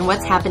take on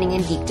what's happening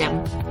in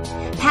geekdom.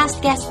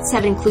 Past guests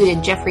have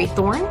included Jeffrey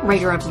Thorne,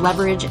 writer of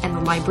Leverage and The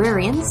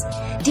Librarians,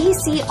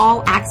 DC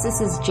All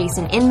Access's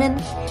Jason Inman,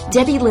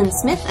 Debbie Lynn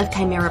Smith of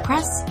Chimera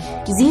Press,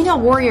 Xena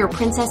Warrior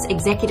Princess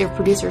executive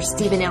producer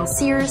Stephen L.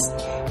 Sears,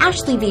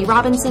 Ashley V.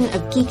 Robinson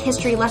of Geek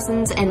History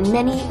Lessons, and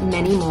many,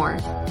 many more.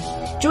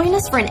 Join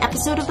us for an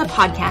episode of the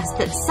podcast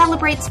that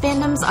celebrates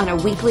fandoms on a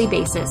weekly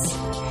basis.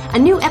 A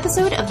new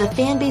episode of the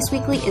Fanbase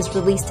Weekly is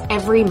released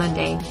every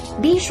Monday.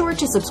 Be sure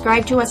to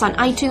subscribe to us on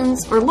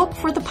iTunes or look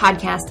for the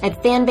podcast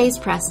at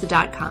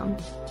fanbasepress.com.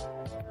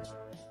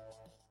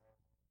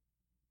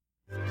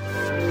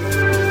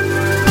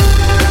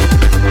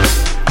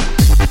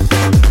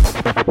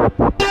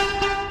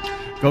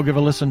 Go give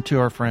a listen to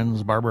our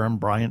friends Barbara and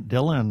Bryant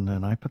Dillon,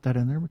 and I put that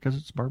in there because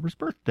it's Barbara's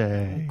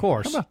birthday. Of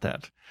course. How about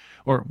that?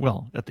 Or,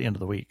 well, at the end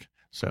of the week.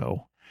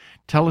 So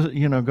tell us,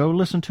 go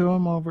listen to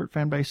them over at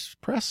Fanbase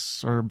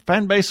Press or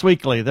Fanbase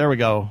Weekly. There we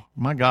go.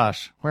 My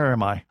gosh, where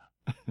am I?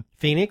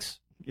 Phoenix?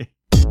 Yeah.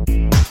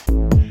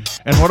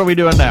 And what are we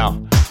doing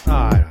now?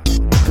 I don't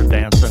know. We're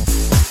dancing.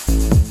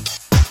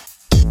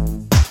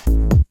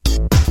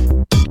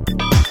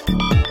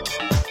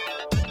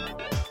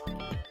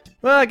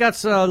 Well, I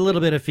got a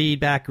little bit of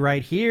feedback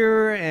right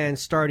here, and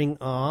starting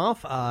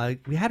off,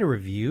 we had a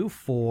review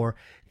for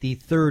the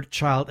third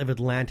Child of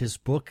Atlantis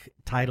book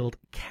titled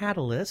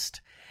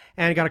Catalyst,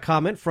 and I got a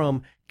comment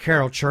from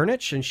Carol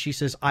Chernich, and she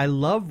says, I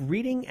love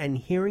reading and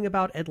hearing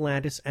about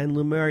Atlantis and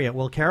Lemuria.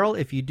 Well, Carol,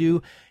 if you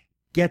do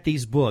get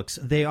these books,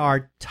 they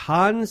are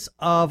tons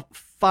of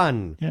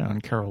fun. Yeah,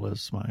 and Carol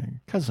is my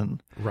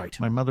cousin. Right.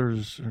 My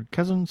mother's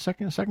cousin,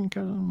 second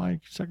cousin, my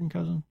second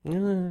cousin.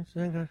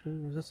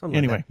 Something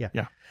Anyway, like that.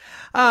 yeah.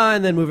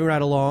 And then moving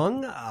right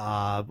along,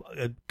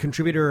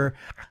 contributor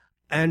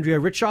Andrea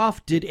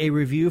Richoff did a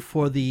review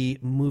for the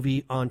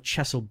movie on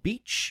Chesil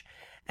Beach.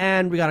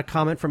 And we got a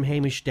comment from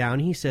Hamish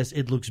Downey. He says,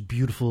 it looks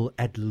beautiful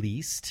at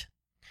least.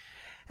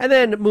 And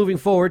then moving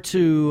forward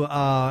to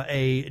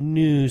a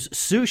news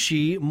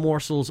sushi,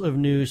 morsels of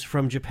news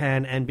from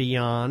Japan and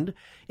beyond,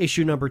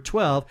 issue number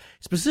 12,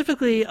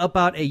 specifically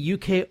about a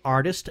UK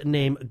artist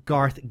named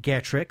Garth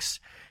Getrix.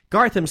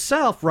 Garth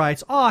himself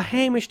writes,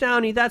 Hamish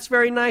Downey, that's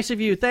very nice of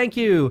you. Thank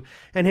you.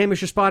 And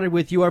Hamish responded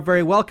with, you are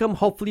very welcome.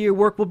 Hopefully your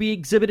work will be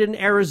exhibited in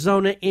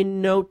Arizona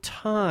in no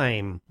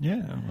time.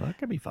 Yeah, well, that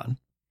could be fun.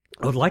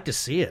 I would like to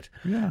see it.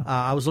 Yeah.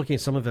 I was looking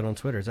at some of it on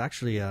Twitter. It's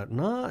actually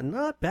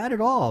not bad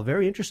at all.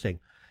 Very interesting.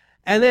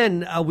 And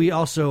then we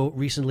also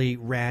recently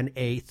ran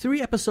a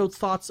 3-episode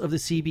thoughts of the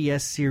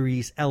CBS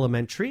series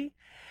Elementary,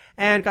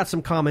 and got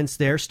some comments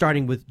there,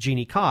 starting with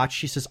Jeannie Koch.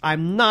 She says,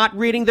 I'm not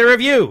reading the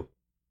review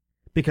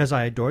because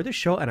I adore the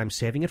show and I'm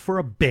saving it for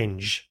a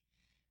binge.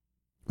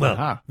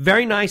 Well,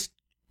 very nice,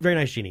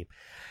 Jeannie.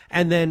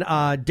 And then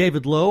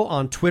David Lowe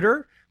on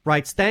Twitter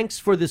writes, thanks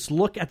for this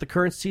look at the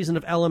current season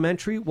of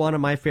Elementary, one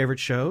of my favorite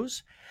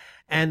shows.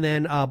 And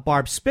then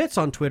Barb Spitz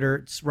on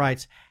Twitter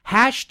writes,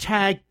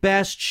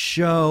 #best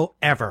show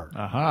ever.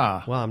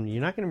 Aha. Well,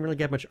 you're not going to really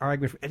get much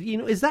argument.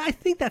 I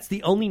think that's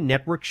the only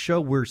network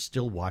show we're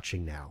still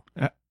watching now.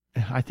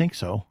 I think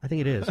so. I think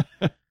it is.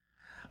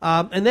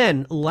 And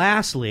then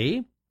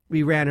lastly,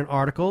 we ran an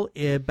article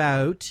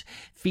about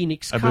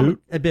Phoenix Comic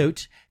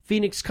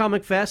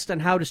Fest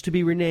and how it is to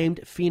be renamed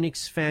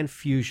Phoenix Fan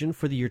Fusion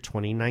for the year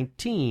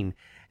 2019.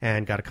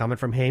 And got a comment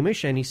from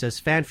Hamish, and he says,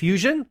 Fan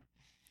Fusion?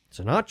 It's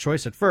an odd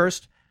choice at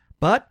first,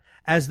 but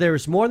as there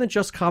is more than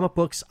just comic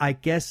books, I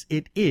guess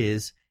it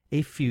is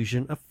a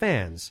fusion of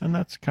fans. And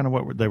that's kind of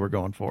what they were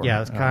going for. Yeah,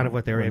 that's kind of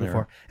what they were aiming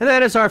for. And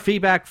that is our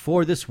feedback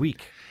for this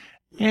week.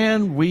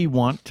 And we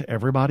want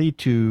everybody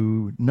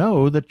to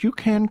know that you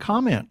can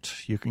comment.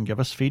 You can give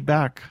us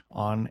feedback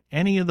on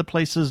any of the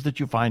places that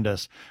you find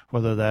us,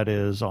 whether that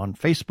is on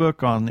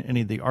Facebook, on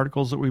any of the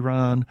articles that we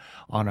run,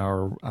 on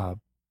our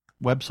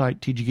website,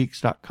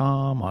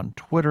 tggeeks.com, on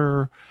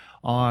Twitter,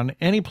 on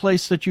any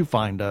place that you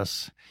find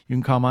us.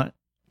 You can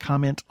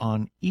comment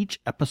on each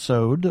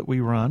episode that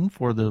we run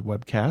for the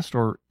webcast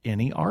or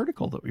any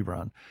article that we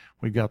run.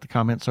 We've got the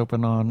comments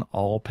open on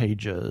all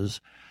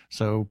pages.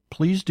 So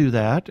please do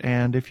that.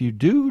 And if you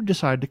do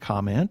decide to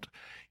comment,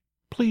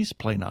 please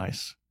play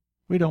nice.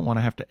 We don't want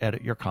to have to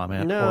edit your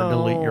comment or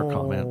delete your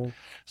comment.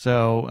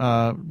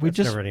 So we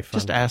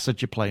just ask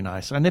that you play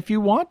nice. And if you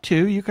want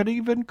to, you could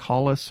even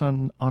call us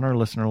on our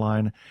listener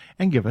line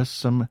and give us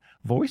some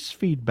voice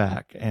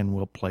feedback, and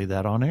we'll play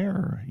that on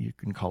air. You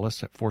can call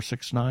us at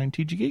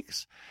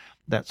 469-TG-GEEKS.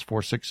 That's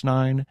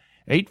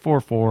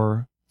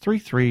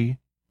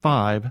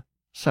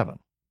 469-844-3357.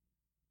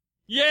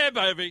 Yeah,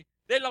 baby.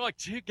 They're like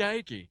two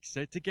gay geeks.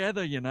 They're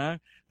together, you know.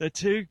 They're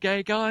two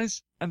gay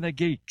guys and they're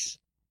geeks.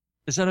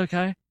 Is that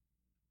okay?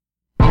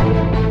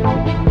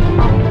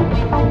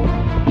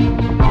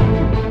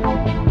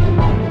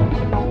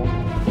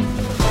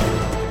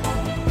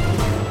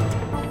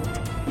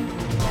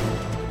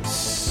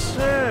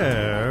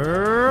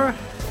 Sir.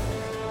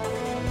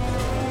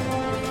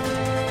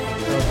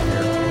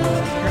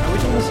 Are we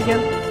doing this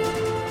again?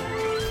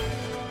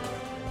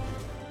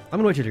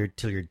 I'm going to wait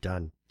till you're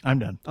done. I'm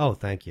done. Oh,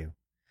 thank you.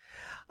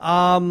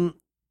 I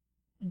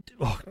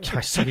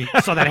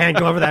saw that hand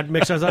go over that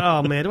mixer. I was like,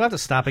 oh man, do I have to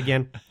stop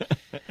again?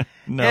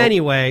 No.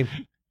 Anyway,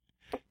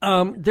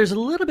 there's a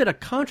little bit of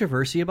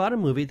controversy about a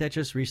movie that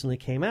just recently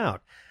came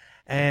out,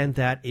 and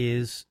that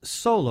is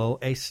Solo,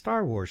 a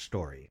Star Wars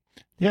story.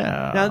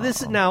 Yeah.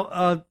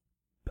 Now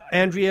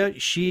Andrea,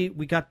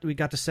 we got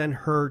to send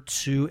her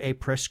to a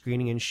press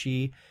screening, and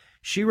she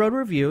wrote a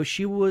review.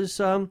 She was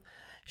not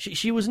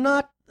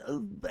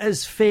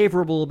as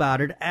favorable about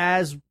it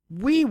as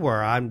we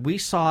were. We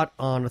saw it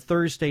on a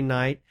Thursday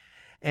night,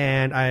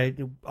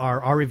 and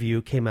our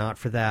review came out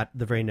for that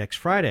the very next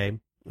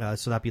Friday.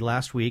 So that'd be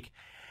last week.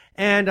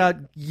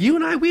 And you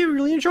and we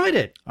really enjoyed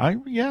it.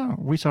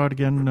 We saw it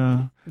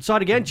again. Saw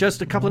it again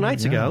just a couple of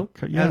nights ago.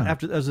 Yeah.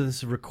 As of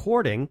this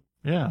recording.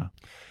 Yeah.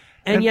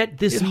 And yet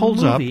this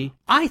holds movie, up.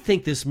 I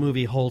think this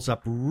movie holds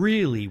up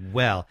really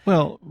well.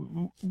 Well,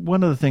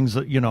 one of the things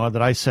that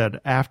that I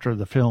said after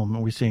the film,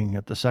 and we seeing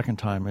it the second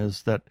time,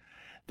 is that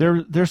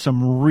there's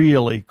some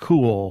really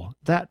cool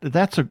that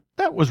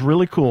was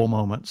really cool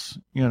moments.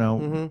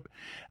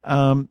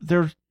 Mm-hmm.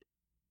 There's,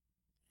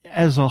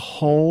 as a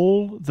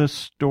whole, the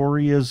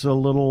story is a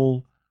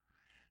little,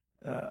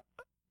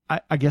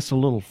 I guess, a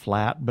little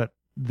flat, but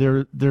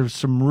there's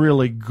some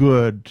really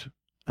good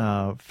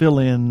fill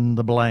in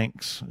the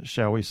blanks,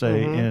 shall we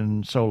say, Mm-hmm.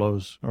 in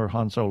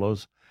Han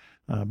Solo's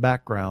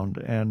background,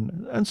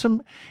 and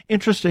some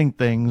interesting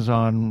things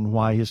on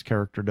why his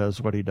character does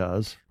what he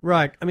does.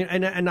 Right. I mean,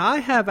 and I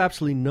have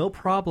absolutely no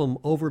problem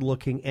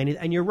overlooking any.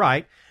 And you're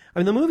right. I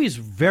mean, the movie's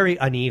very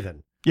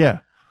uneven. Yeah.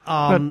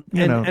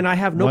 And I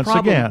have no once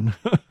problem.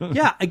 Again.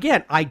 Yeah.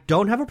 Again, I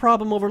don't have a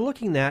problem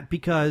overlooking that,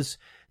 because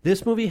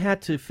this movie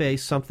had to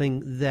face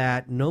something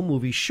that no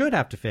movie should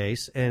have to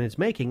face, and it's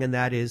making, and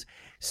that is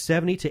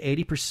 70 to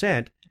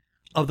 80%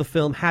 of the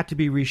film had to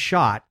be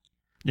reshot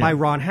by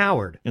Ron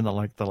Howard in the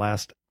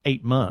last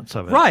 8 months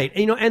of it. Right.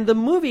 And the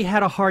movie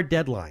had a hard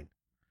deadline.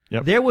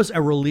 Yep. There was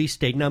a release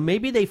date. Now,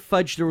 maybe they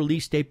fudged the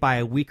release date by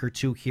a week or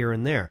two here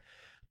and there,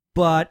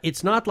 but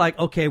it's not like,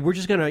 okay, we're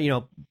just going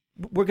to,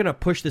 we're going to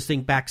push this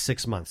thing back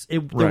 6 months. There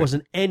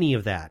wasn't any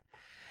of that.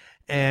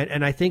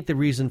 And I think the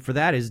reason for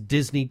that is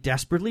Disney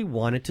desperately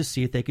wanted to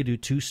see if they could do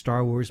 2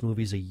 Star Wars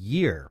movies a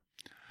year.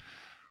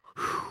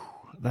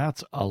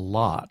 That's a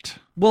lot.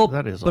 Well,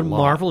 that is a but lot.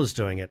 Marvel is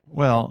doing it.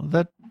 Well,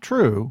 that's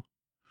true,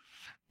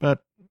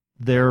 but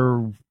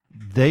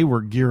they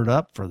were geared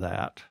up for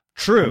that.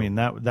 True. I mean,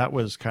 that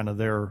was kind of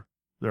their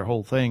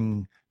whole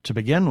thing to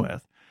begin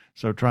with.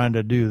 So trying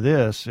to do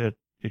this, it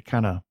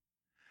kind of,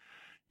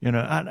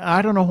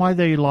 I don't know why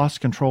they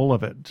lost control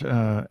of it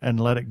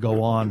and let it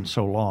go on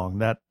so long.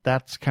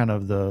 That's kind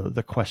of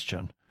the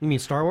question. You mean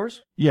Star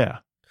Wars? Yeah.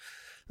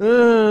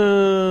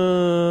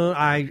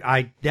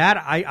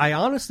 I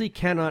honestly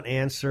cannot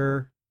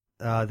answer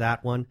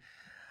that one.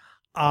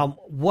 All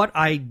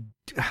I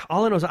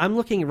know is I'm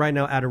looking right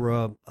now at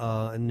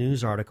a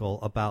news article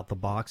about the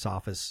box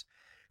office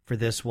for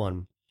this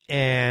one,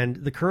 and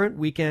the current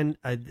weekend,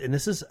 and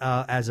this is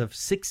as of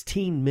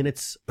 16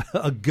 minutes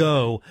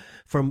ago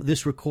from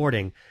this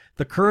recording,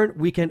 the current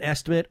weekend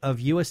estimate of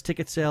U.S.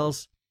 ticket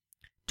sales,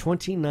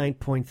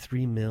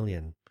 29.3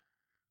 million.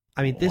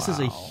 I mean, this is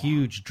a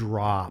huge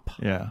drop.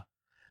 Yeah.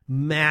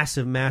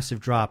 Massive, massive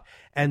drop.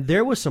 And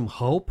there was some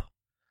hope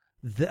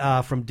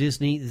from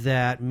Disney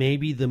that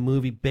maybe the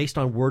movie, based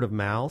on word of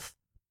mouth,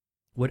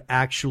 would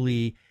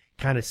actually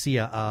kind of see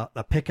a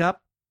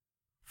pickup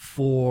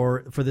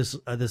for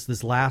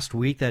this last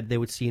week, that they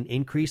would see an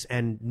increase.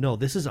 And no,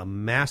 this is a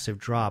massive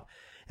drop.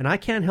 And I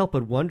can't help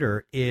but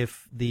wonder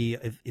if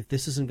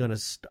this isn't going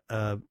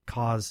to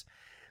cause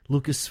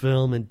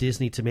Lucasfilm and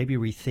Disney to maybe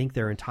rethink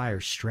their entire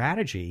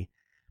strategy.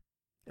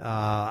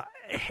 And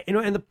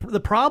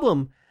the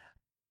problem,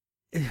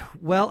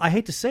 well, I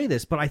hate to say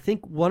this, but I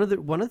think one of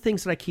the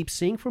things that I keep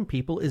seeing from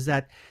people is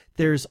that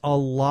there's a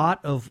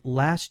lot of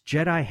Last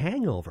Jedi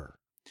hangover.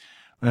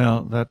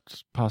 Well,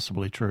 that's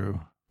possibly true.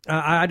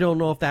 I don't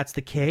know if that's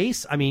the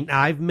case. I mean,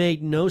 I've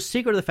made no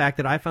secret of the fact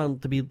that I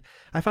found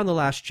The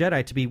Last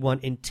Jedi to be one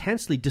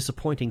intensely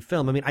disappointing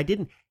film. I mean, I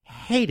didn't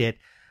hate it.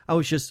 I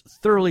was just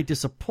thoroughly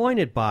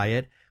disappointed by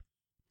it.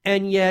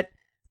 And yet,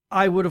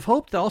 I would have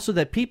hoped also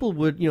that people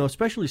would,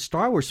 especially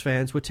Star Wars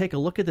fans, would take a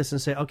look at this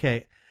and say,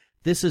 okay,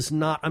 this is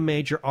not a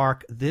major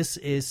arc. This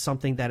is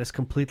something that is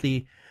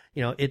completely,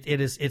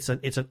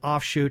 it's an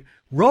offshoot.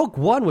 Rogue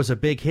One was a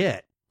big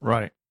hit.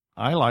 Right.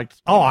 I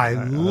liked. Oh, I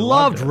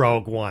loved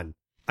Rogue One.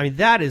 I mean,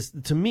 that is,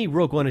 to me,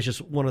 Rogue One is just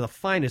one of the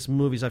finest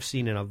movies I've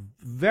seen in a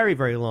very,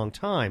 very long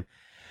time.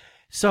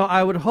 So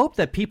I would hope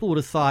that people would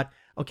have thought,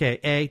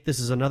 okay, this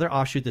is another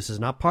offshoot. This is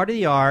not part of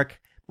the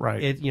arc.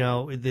 Right.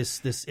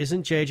 This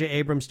isn't J.J.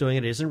 Abrams doing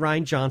it. It isn't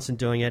Rian Johnson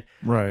doing it.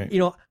 Right.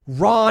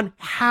 Ron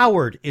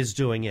Howard is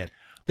doing it.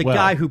 The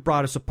guy who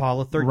brought us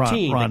Apollo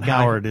 13. Ron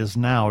Howard is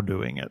now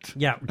doing it.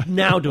 Yeah,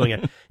 now doing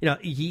it.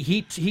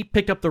 He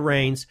picked up the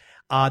reins.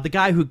 The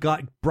guy who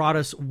brought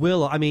us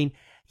Willow. I mean,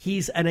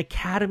 he's an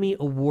Academy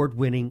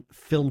Award-winning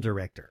film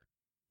director.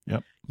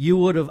 Yep.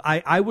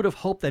 I would have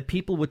hoped that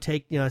people would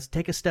take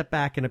a step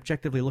back and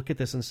objectively look at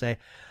this and say,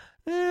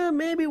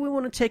 maybe we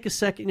want to take a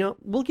second.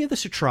 We'll give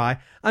this a try.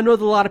 I know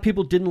that a lot of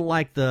people didn't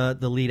like the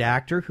lead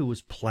actor who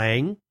was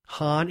playing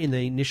Han in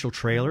the initial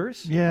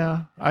trailers.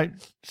 Yeah, I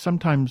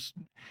sometimes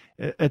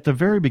at the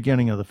very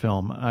beginning of the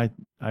film, I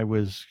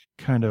was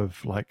kind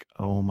of like,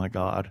 oh my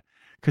God,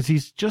 because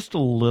he's just a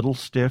little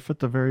stiff at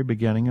the very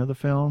beginning of the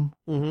film.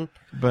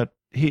 Mm-hmm. But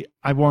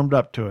I warmed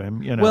up to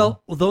him.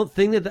 Well, the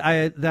thing that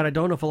I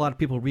don't know if a lot of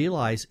people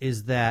realize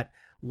is that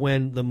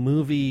when the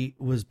movie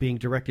was being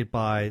directed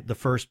by the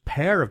first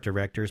pair of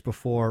directors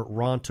before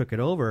Ron took it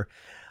over,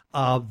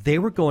 they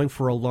were going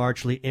for a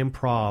largely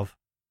improv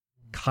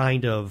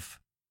kind of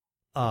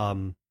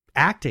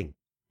acting.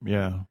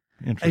 Yeah,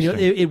 interesting. And,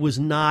 it was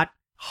not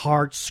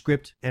hard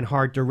script and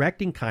hard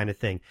directing kind of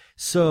thing.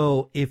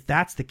 So if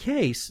that's the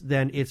case,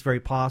 then it's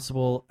very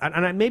possible.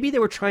 And maybe they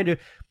were trying to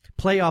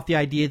play off the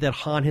idea that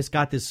Han has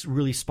got this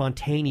really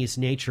spontaneous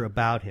nature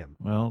about him.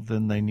 Well,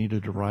 then they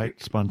needed to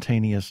write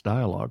spontaneous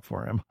dialogue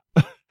for him.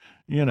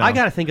 I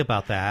got to think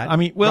about that. I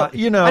mean, well,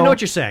 I know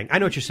what you're saying.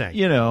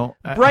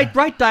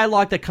 Write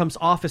dialogue that comes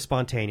off as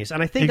spontaneous,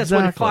 and I think that's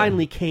what it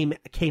finally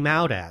came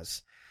out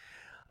as.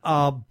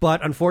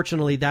 But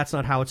unfortunately, that's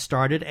not how it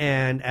started,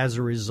 and as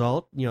a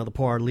result, the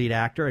poor lead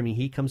actor, I mean,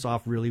 he comes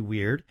off really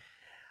weird.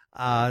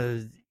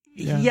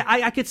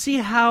 I could see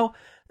how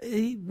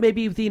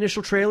maybe with the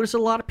initial trailers, a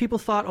lot of people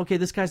thought, okay,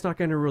 this guy's not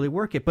going to really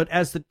work it. But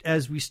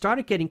as we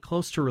started getting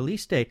close to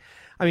release date,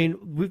 I mean,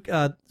 we've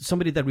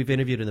somebody that we've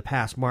interviewed in the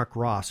past, Mark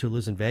Ross, who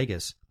lives in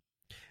Vegas.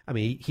 I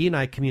mean, he and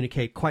I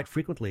communicate quite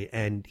frequently,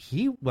 and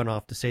he went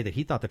off to say that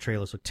he thought the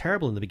trailers looked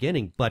terrible in the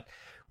beginning, but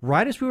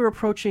right as we were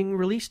approaching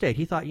release date,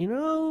 he thought,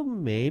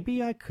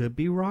 maybe I could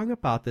be wrong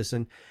about this.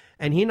 And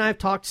he and I have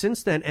talked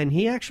since then, and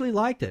he actually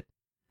liked it.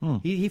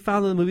 He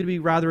found the movie to be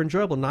rather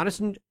enjoyable, not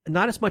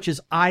as much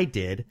as I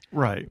did,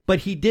 right? But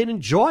he did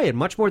enjoy it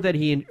much more than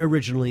he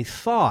originally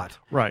thought,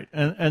 right?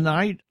 And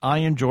I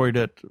enjoyed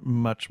it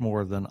much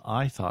more than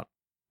I thought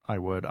I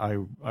would. I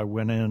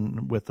went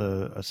in with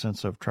a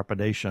sense of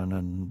trepidation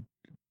and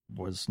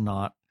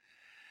I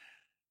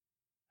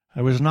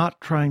was not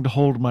trying to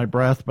hold my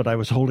breath, but I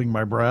was holding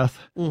my breath.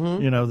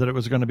 Mm-hmm. That it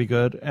was going to be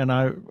good, and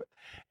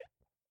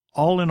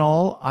all in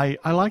all, I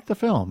liked the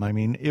film. I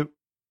mean,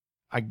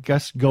 I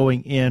guess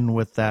going in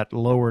with that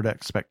lowered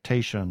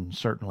expectation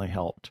certainly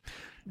helped.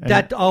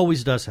 That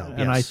always does help.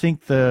 And I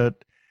think that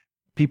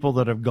people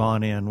that have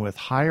gone in with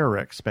higher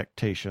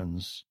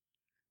expectations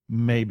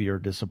maybe are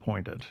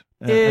disappointed.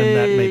 And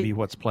that may be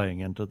what's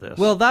playing into this.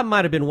 Well, that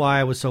might have been why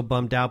I was so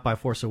bummed out by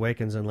Force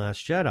Awakens and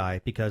Last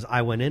Jedi, because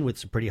I went in with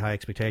some pretty high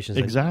expectations.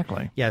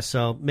 Exactly.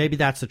 So maybe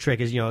that's the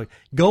trick is,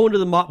 go into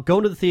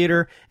the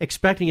theater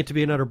expecting it to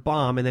be another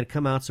bomb and then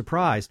come out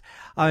surprised.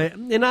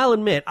 And I'll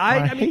admit,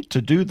 I hate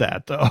to do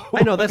that, though.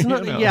 I know, that's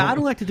not, I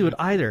don't like to do it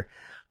either.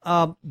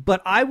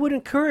 But I would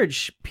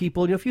encourage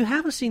people, if you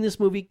haven't seen this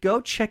movie,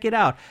 go check it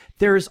out.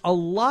 There's a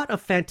lot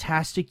of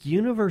fantastic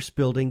universe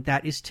building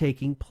that is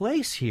taking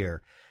place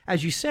here.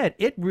 As you said,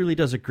 it really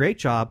does a great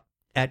job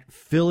at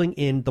filling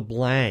in the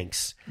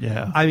blanks.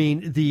 Yeah. I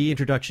mean, the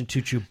introduction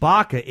to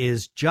Chewbacca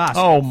is just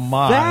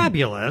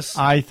fabulous.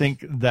 I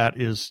think that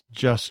is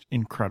just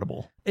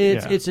incredible.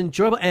 It's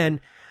enjoyable. And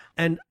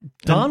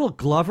Donald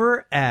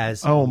Glover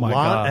as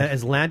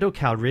as Lando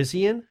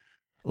Calrissian.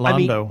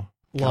 Lando.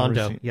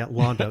 Lando.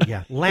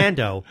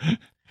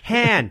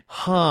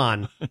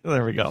 Han.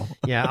 There we go.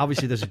 Yeah,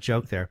 obviously there's a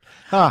joke there.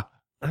 Han.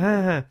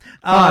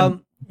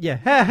 Yeah.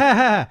 Ha, ha,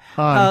 ha.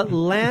 Han.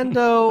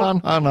 Lando.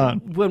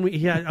 Han. When we,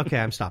 yeah, okay,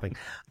 I'm stopping.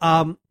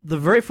 The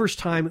very first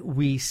time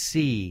we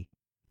see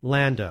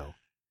Lando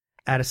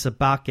at a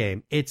Sabacc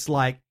game, it's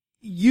like,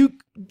 you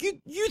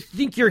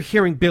think you're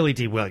hearing Billy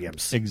D.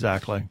 Williams.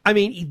 Exactly. I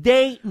mean,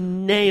 they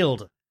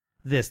nailed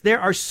this. There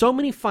are so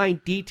many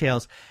fine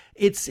details.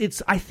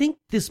 I think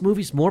this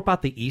movie's more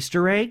about the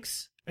Easter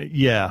eggs.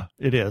 Yeah,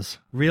 it is.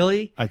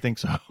 Really? I think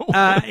so.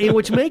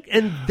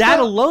 That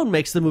alone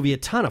makes the movie a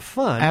ton of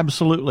fun.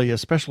 Absolutely,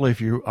 especially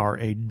if you are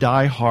a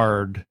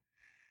diehard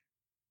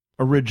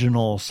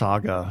original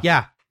saga.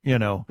 Yeah. You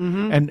know.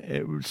 Mm-hmm.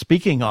 And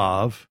speaking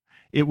of,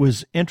 it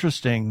was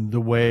interesting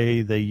the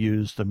way they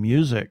used the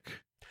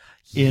music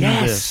in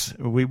this.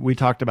 We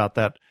talked about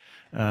that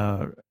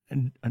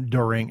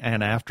during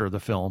and after the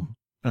film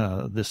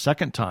the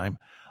second time.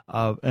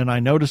 And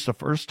I noticed the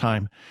first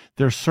time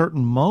there's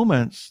certain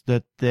moments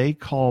that they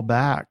call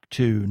back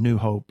to New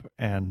Hope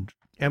and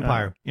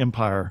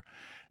Empire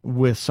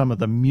with some of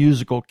the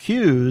musical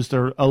cues.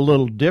 They're a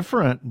little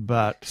different,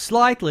 but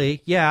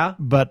slightly, yeah.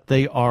 But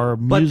they are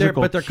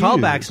musical but they're cues.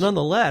 Callbacks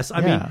nonetheless.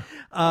 I mean,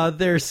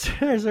 there's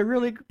a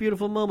really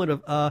beautiful moment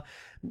of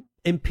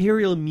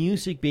Imperial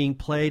music being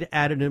played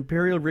at an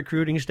Imperial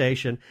recruiting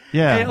station.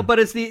 Yeah. But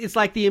it's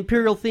like the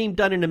Imperial theme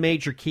done in a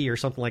major key or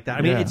something like that.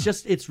 I mean,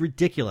 it's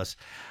ridiculous.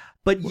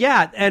 But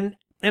yeah, and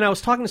I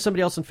was talking to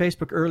somebody else on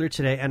Facebook earlier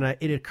today, and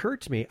it occurred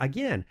to me,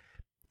 again,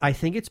 I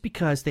think it's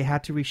because they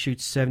had to reshoot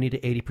 70 to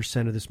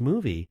 80% of this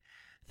movie,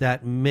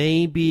 that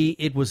maybe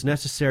it was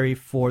necessary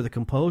for the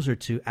composer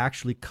to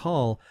actually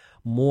cull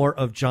more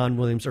of John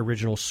Williams'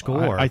 original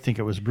score. I think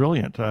it was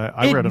brilliant.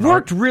 It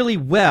worked really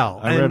well.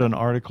 I read an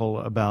article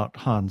about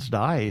Hans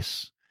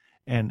dice,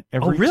 and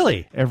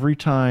every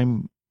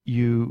time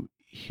you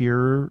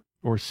hear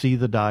or see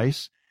the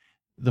dice,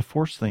 the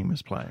Force theme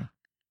is playing.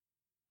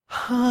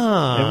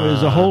 Huh. It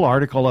was a whole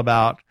article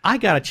about I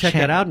got to check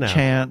that out now.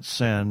 Chants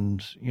and,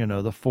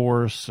 the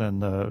Force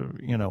and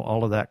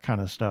all of that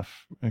kind of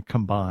stuff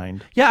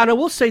combined. Yeah, and I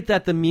will say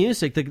that the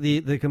music,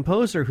 the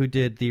composer who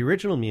did the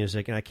original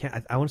music, and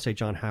I want to say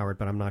John Howard,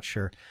 but I'm not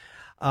sure.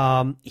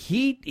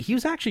 He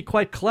was actually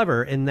quite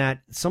clever in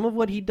that some of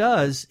what he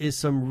does is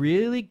some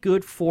really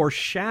good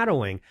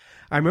foreshadowing.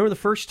 I remember the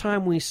first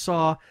time we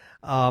saw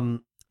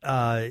Solo,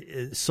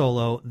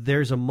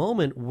 there's a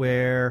moment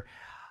where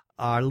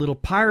our little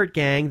pirate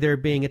gang, they're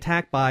being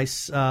attacked by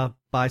some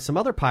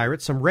other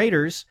pirates, some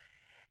raiders,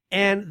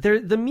 and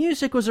the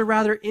music was a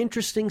rather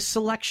interesting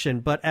selection.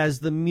 But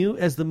as the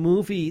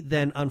movie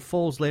then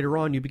unfolds later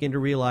on, you begin to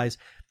realize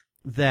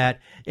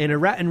that in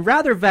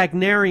rather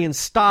Wagnerian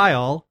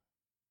style,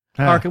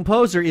 our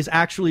composer is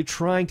actually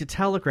trying to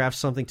telegraph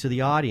something to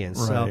the audience.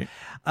 Right.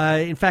 So,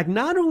 in fact,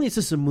 not only is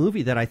this a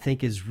movie that I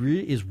think is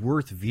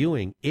worth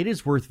viewing, it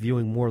is worth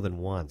viewing more than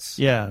once.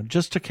 Yeah,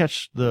 just to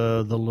catch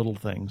the little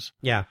things.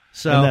 Yeah.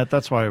 So and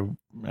that's why I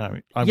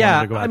wanted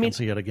to go back and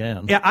see it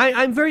again. Yeah,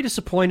 I'm very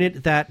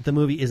disappointed that the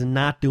movie is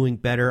not doing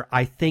better.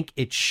 I think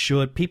it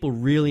should. People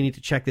really need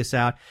to check this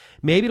out.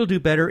 Maybe it'll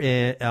do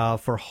better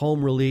for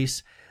home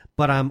release.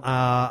 But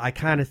I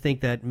kind of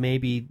think that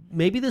maybe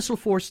this will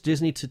force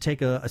Disney to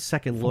take a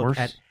second look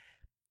at.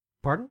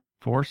 Pardon?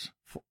 Force?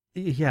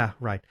 Yeah,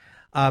 right.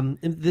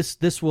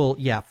 This will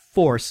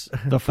force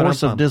the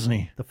force of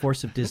Disney. The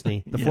force of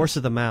Disney. The force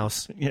of the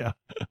mouse. Yeah.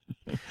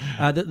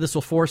 This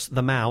will force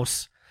the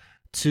mouse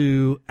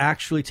to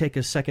actually take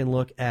a second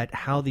look at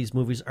how these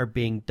movies are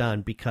being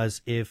done,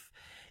 because if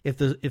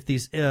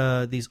these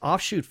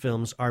offshoot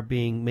films are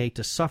being made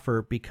to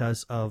suffer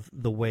because of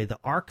the way the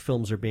ARC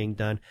films are being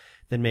done,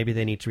 then maybe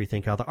they need to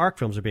rethink how the ARC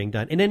films are being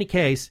done. In any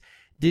case,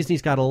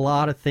 Disney's got a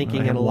lot of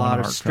thinking and a lot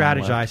of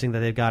strategizing that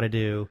they've got to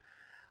do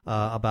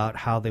about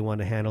how they want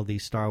to handle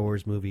these Star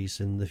Wars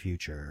movies in the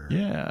future.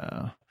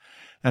 Yeah.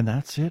 And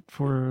that's it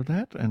for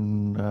that.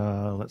 And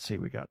let's see,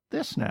 we got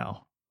this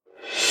now.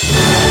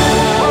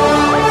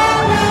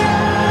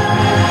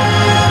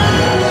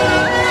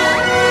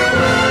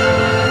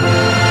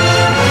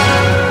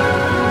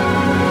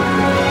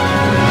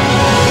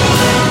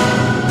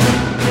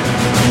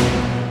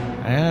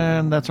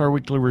 And that's our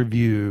weekly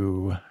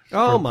review.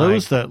 Oh, for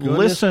those that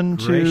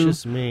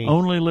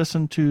only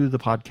listen to the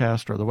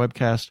podcast or the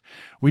webcast,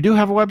 we do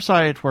have a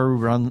website where we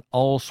run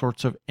all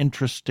sorts of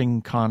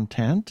interesting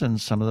content,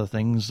 and some of the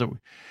things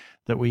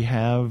that we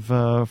have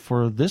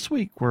for this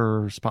week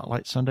were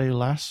Spotlight Sunday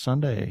last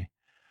Sunday.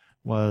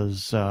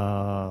 Was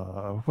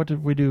what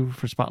did we do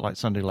for Spotlight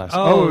Sunday last?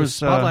 Oh, it was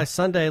Spotlight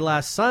Sunday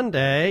last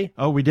Sunday.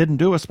 Oh, we didn't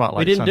do a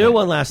Spotlight. We didn't do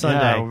one last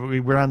Sunday. Yeah, we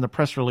were on the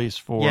press release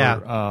for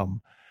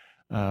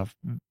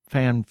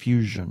Fan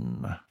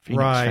Fusion,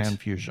 Phoenix Fan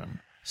Fusion.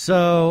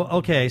 So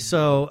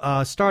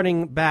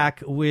starting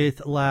back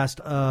with last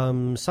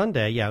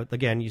Sunday, yeah.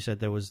 Again, you said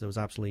there was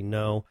absolutely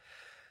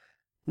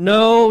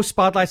no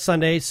Spotlight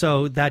Sunday,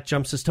 so that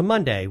jumps us to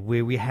Monday,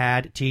 where we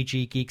had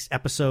TG Geeks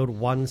episode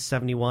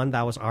 171.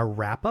 That was our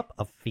wrap-up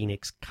of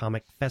Phoenix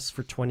Comic Fest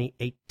for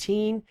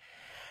 2018.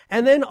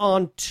 And then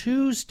on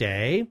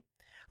Tuesday,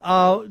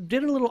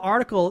 did a little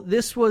article.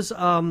 This was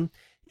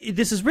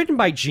This is written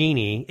by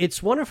Jeannie.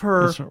 It's one of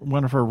her... It's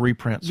one of her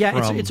reprints. Yeah,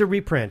 from, it's a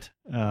reprint.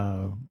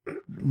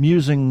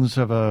 Musings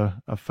of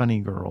a funny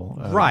girl.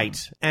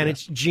 Right. And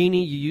it's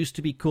Jeannie, You Used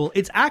to Be Cool.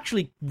 It's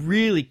actually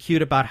really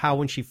cute about how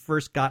when she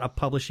first got a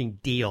publishing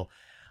deal.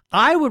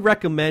 I would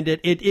recommend it.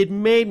 It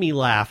made me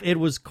laugh. It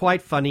was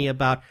quite funny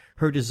about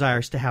her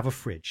desires to have a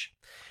fridge.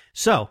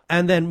 So,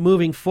 and then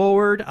moving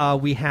forward,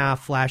 we have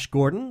Flash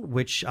Gordon,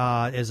 which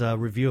is a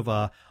review of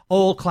a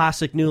old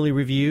classic newly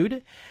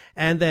reviewed.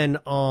 And then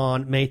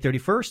on May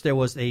 31st, there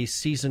was a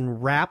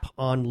season wrap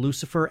on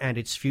Lucifer and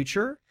its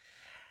future.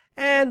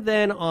 And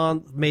then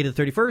on May the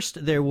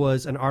 31st, there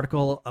was an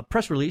article, a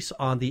press release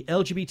on the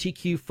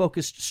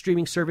LGBTQ-focused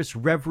streaming service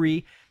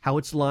Reverie, how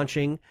it's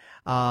launching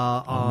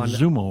on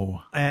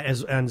Zumo.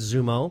 And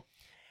Zumo.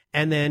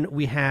 And then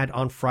we had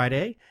on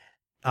Friday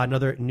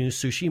another News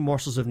Sushi,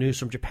 Morsels of News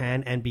from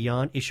Japan and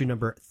Beyond, issue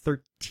number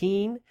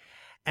 13.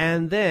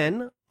 And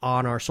then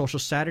on our Social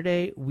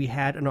Saturday, we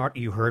had an art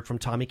you heard from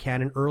Tommy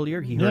Cannon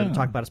earlier. He heard him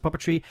talk about his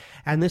puppetry.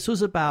 And this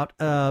was about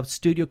a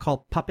studio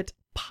called Puppet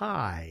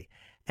Pie.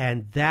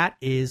 And that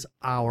is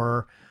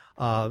our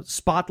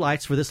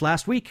spotlights for this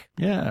last week.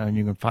 Yeah, and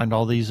you can find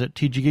all these at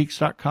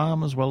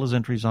tggeeks.com as well as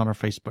entries on our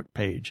Facebook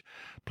page.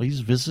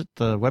 Please visit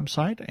the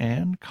website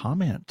and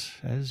comment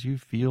as you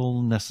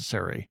feel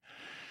necessary.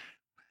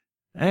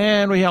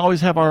 And we always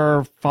have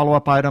our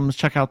follow-up items.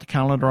 Check out the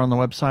calendar on the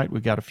website.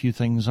 We've got a few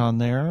things on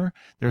there.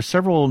 There's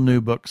several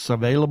new books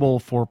available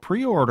for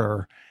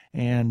pre-order.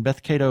 And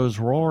Beth Cato's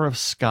Roar of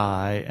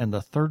Sky, and the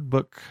third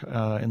book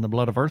in the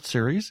Blood of Earth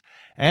series,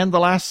 and The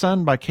Last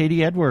Sun by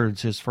Katie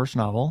Edwards, his first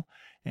novel.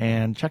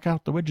 And check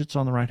out the widgets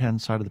on the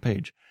right-hand side of the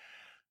page.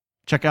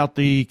 Check out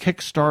the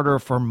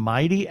Kickstarter for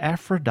Mighty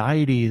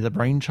Aphrodite, the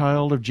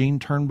brainchild of Gene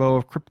Turnbow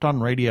of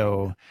Krypton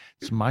Radio.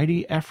 It's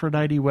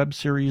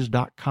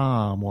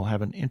MightyAphroditeWebSeries.com. We'll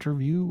have an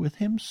interview with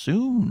him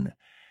soon.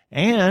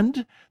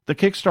 And the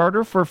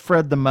Kickstarter for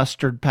Fred the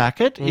Mustard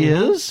Packet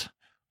is...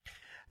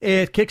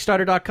 at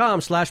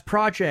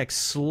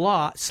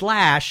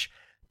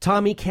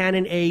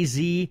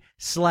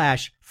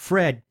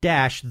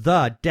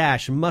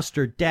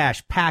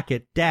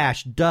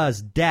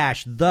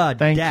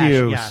Thank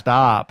you. Yeah.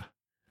 Stop.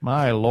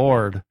 My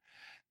Lord.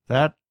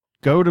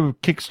 Go to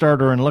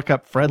Kickstarter and look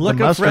up Fred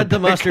the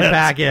Mustard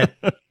Packet.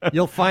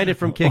 You'll find it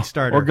from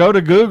Kickstarter. Or go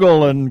to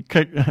Google and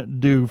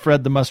do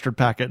Fred the Mustard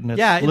Packet. And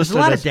it's a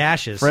lot of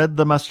dashes. Fred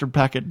the Mustard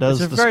Packet does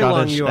the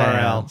Scottish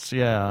dance.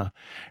 Yeah.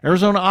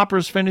 Arizona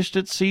Opera's finished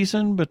its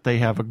season, but they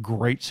have a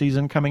great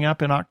season coming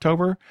up in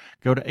October.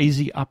 Go to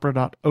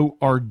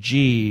azopera.org.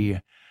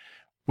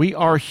 We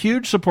are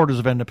huge supporters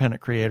of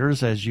independent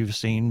creators, as you've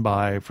seen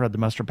by Fred the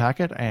Mustard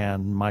Packet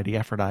and Mighty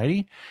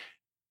Aphrodite.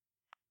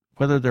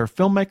 Whether they're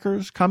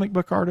filmmakers, comic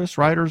book artists,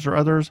 writers, or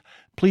others,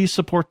 please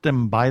support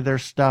them, buy their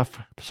stuff,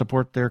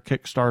 support their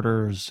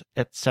Kickstarters,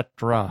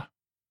 etc.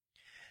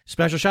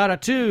 Special shout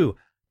out to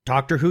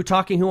Doctor Who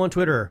Talking Who on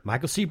Twitter,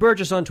 Michael C.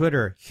 Burgess on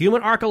Twitter,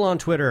 Human Arkle on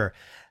Twitter.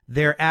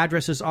 Their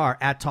addresses are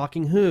at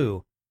Talking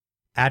Who,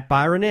 at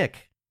Byronic,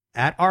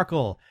 at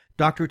Arkle.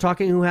 Doctor Who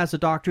Talking Who has the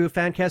Doctor Who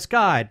Fancast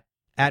Guide.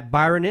 At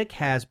Byronic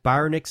has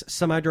Byronic's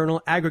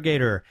Semi-Journal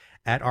Aggregator.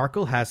 At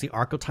Arkle has the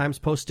Arkle Times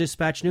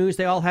Post-Dispatch News.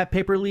 They all have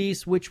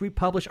paperlies, which we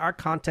publish our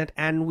content,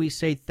 and we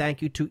say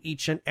thank you to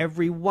each and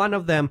every one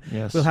of them.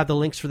 Yes. We'll have the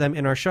links for them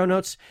in our show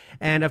notes.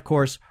 And, of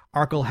course,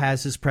 Arkle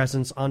has his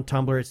presence on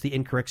Tumblr. It's the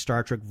Incorrect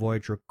Star Trek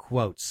Voyager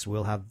Quotes.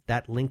 We'll have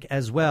that link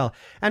as well.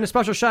 And a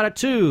special shout-out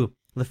to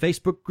the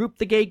Facebook group,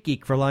 The Gay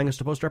Geek, for allowing us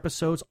to post our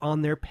episodes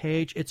on their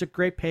page. It's a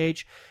great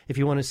page. If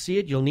you want to see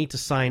it, you'll need to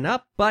sign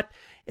up, but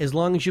as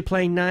long as you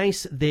play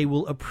nice, they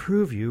will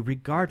approve you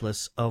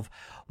regardless of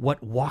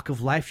what walk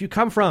of life you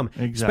come from.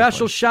 Exactly.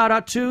 Special shout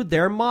out to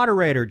their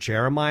moderator,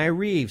 Jeremiah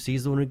Reeves.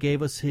 He's the one who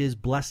gave us his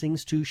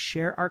blessings to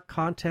share our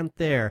content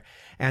there.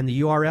 And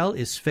the URL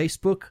is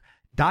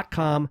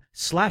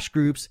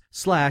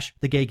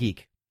facebook.com/groups/thegaygeek.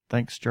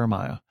 Thanks,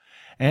 Jeremiah.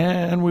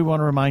 And we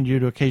want to remind you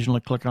to occasionally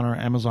click on our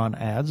Amazon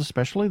ads,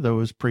 especially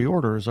those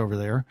pre-orders over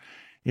there.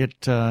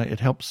 It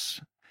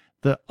helps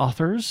the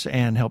authors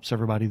and helps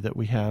everybody that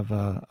we have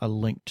a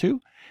link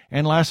to.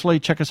 And lastly,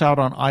 check us out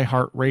on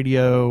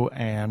iHeartRadio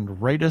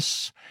and rate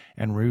us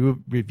and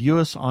review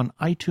us on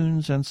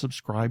iTunes and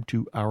subscribe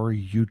to our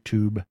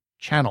YouTube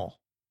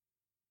channel.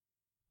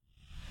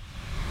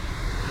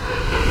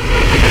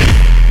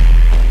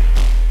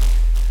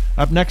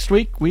 Up next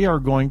week, we are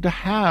going to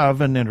have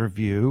an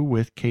interview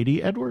with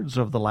Katie Edwards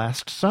of The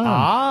Last Sun,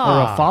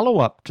 or a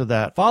follow-up to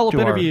that. Follow-up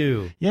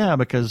interview. Yeah,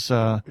 because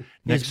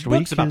next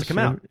week book's about to come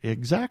out.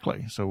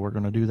 Exactly. So we're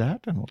going to do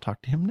that, and we'll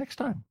talk to him next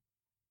time.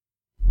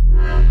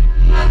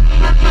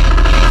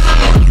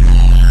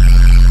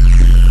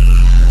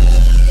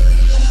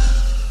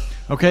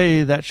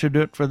 Okay, that should do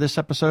it for this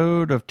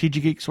episode of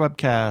TG Geeks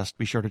Webcast.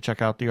 Be sure to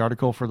check out the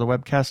article for the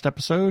webcast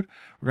episode.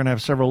 We're going to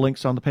have several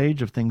links on the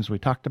page of things we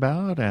talked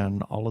about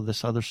and all of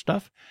this other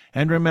stuff.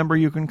 And remember,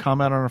 you can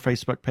comment on our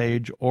Facebook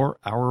page or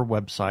our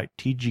website,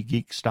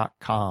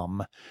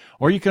 tggeeks.com.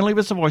 Or you can leave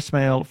us a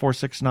voicemail at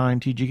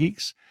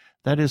 469-TG-Geeks.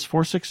 That is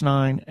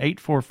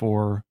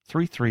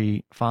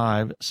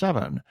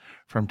 469-844-3357.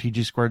 From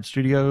TG Squared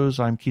Studios,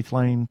 I'm Keith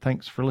Lane.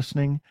 Thanks for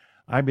listening.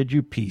 I bid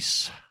you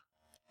peace.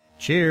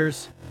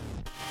 Cheers.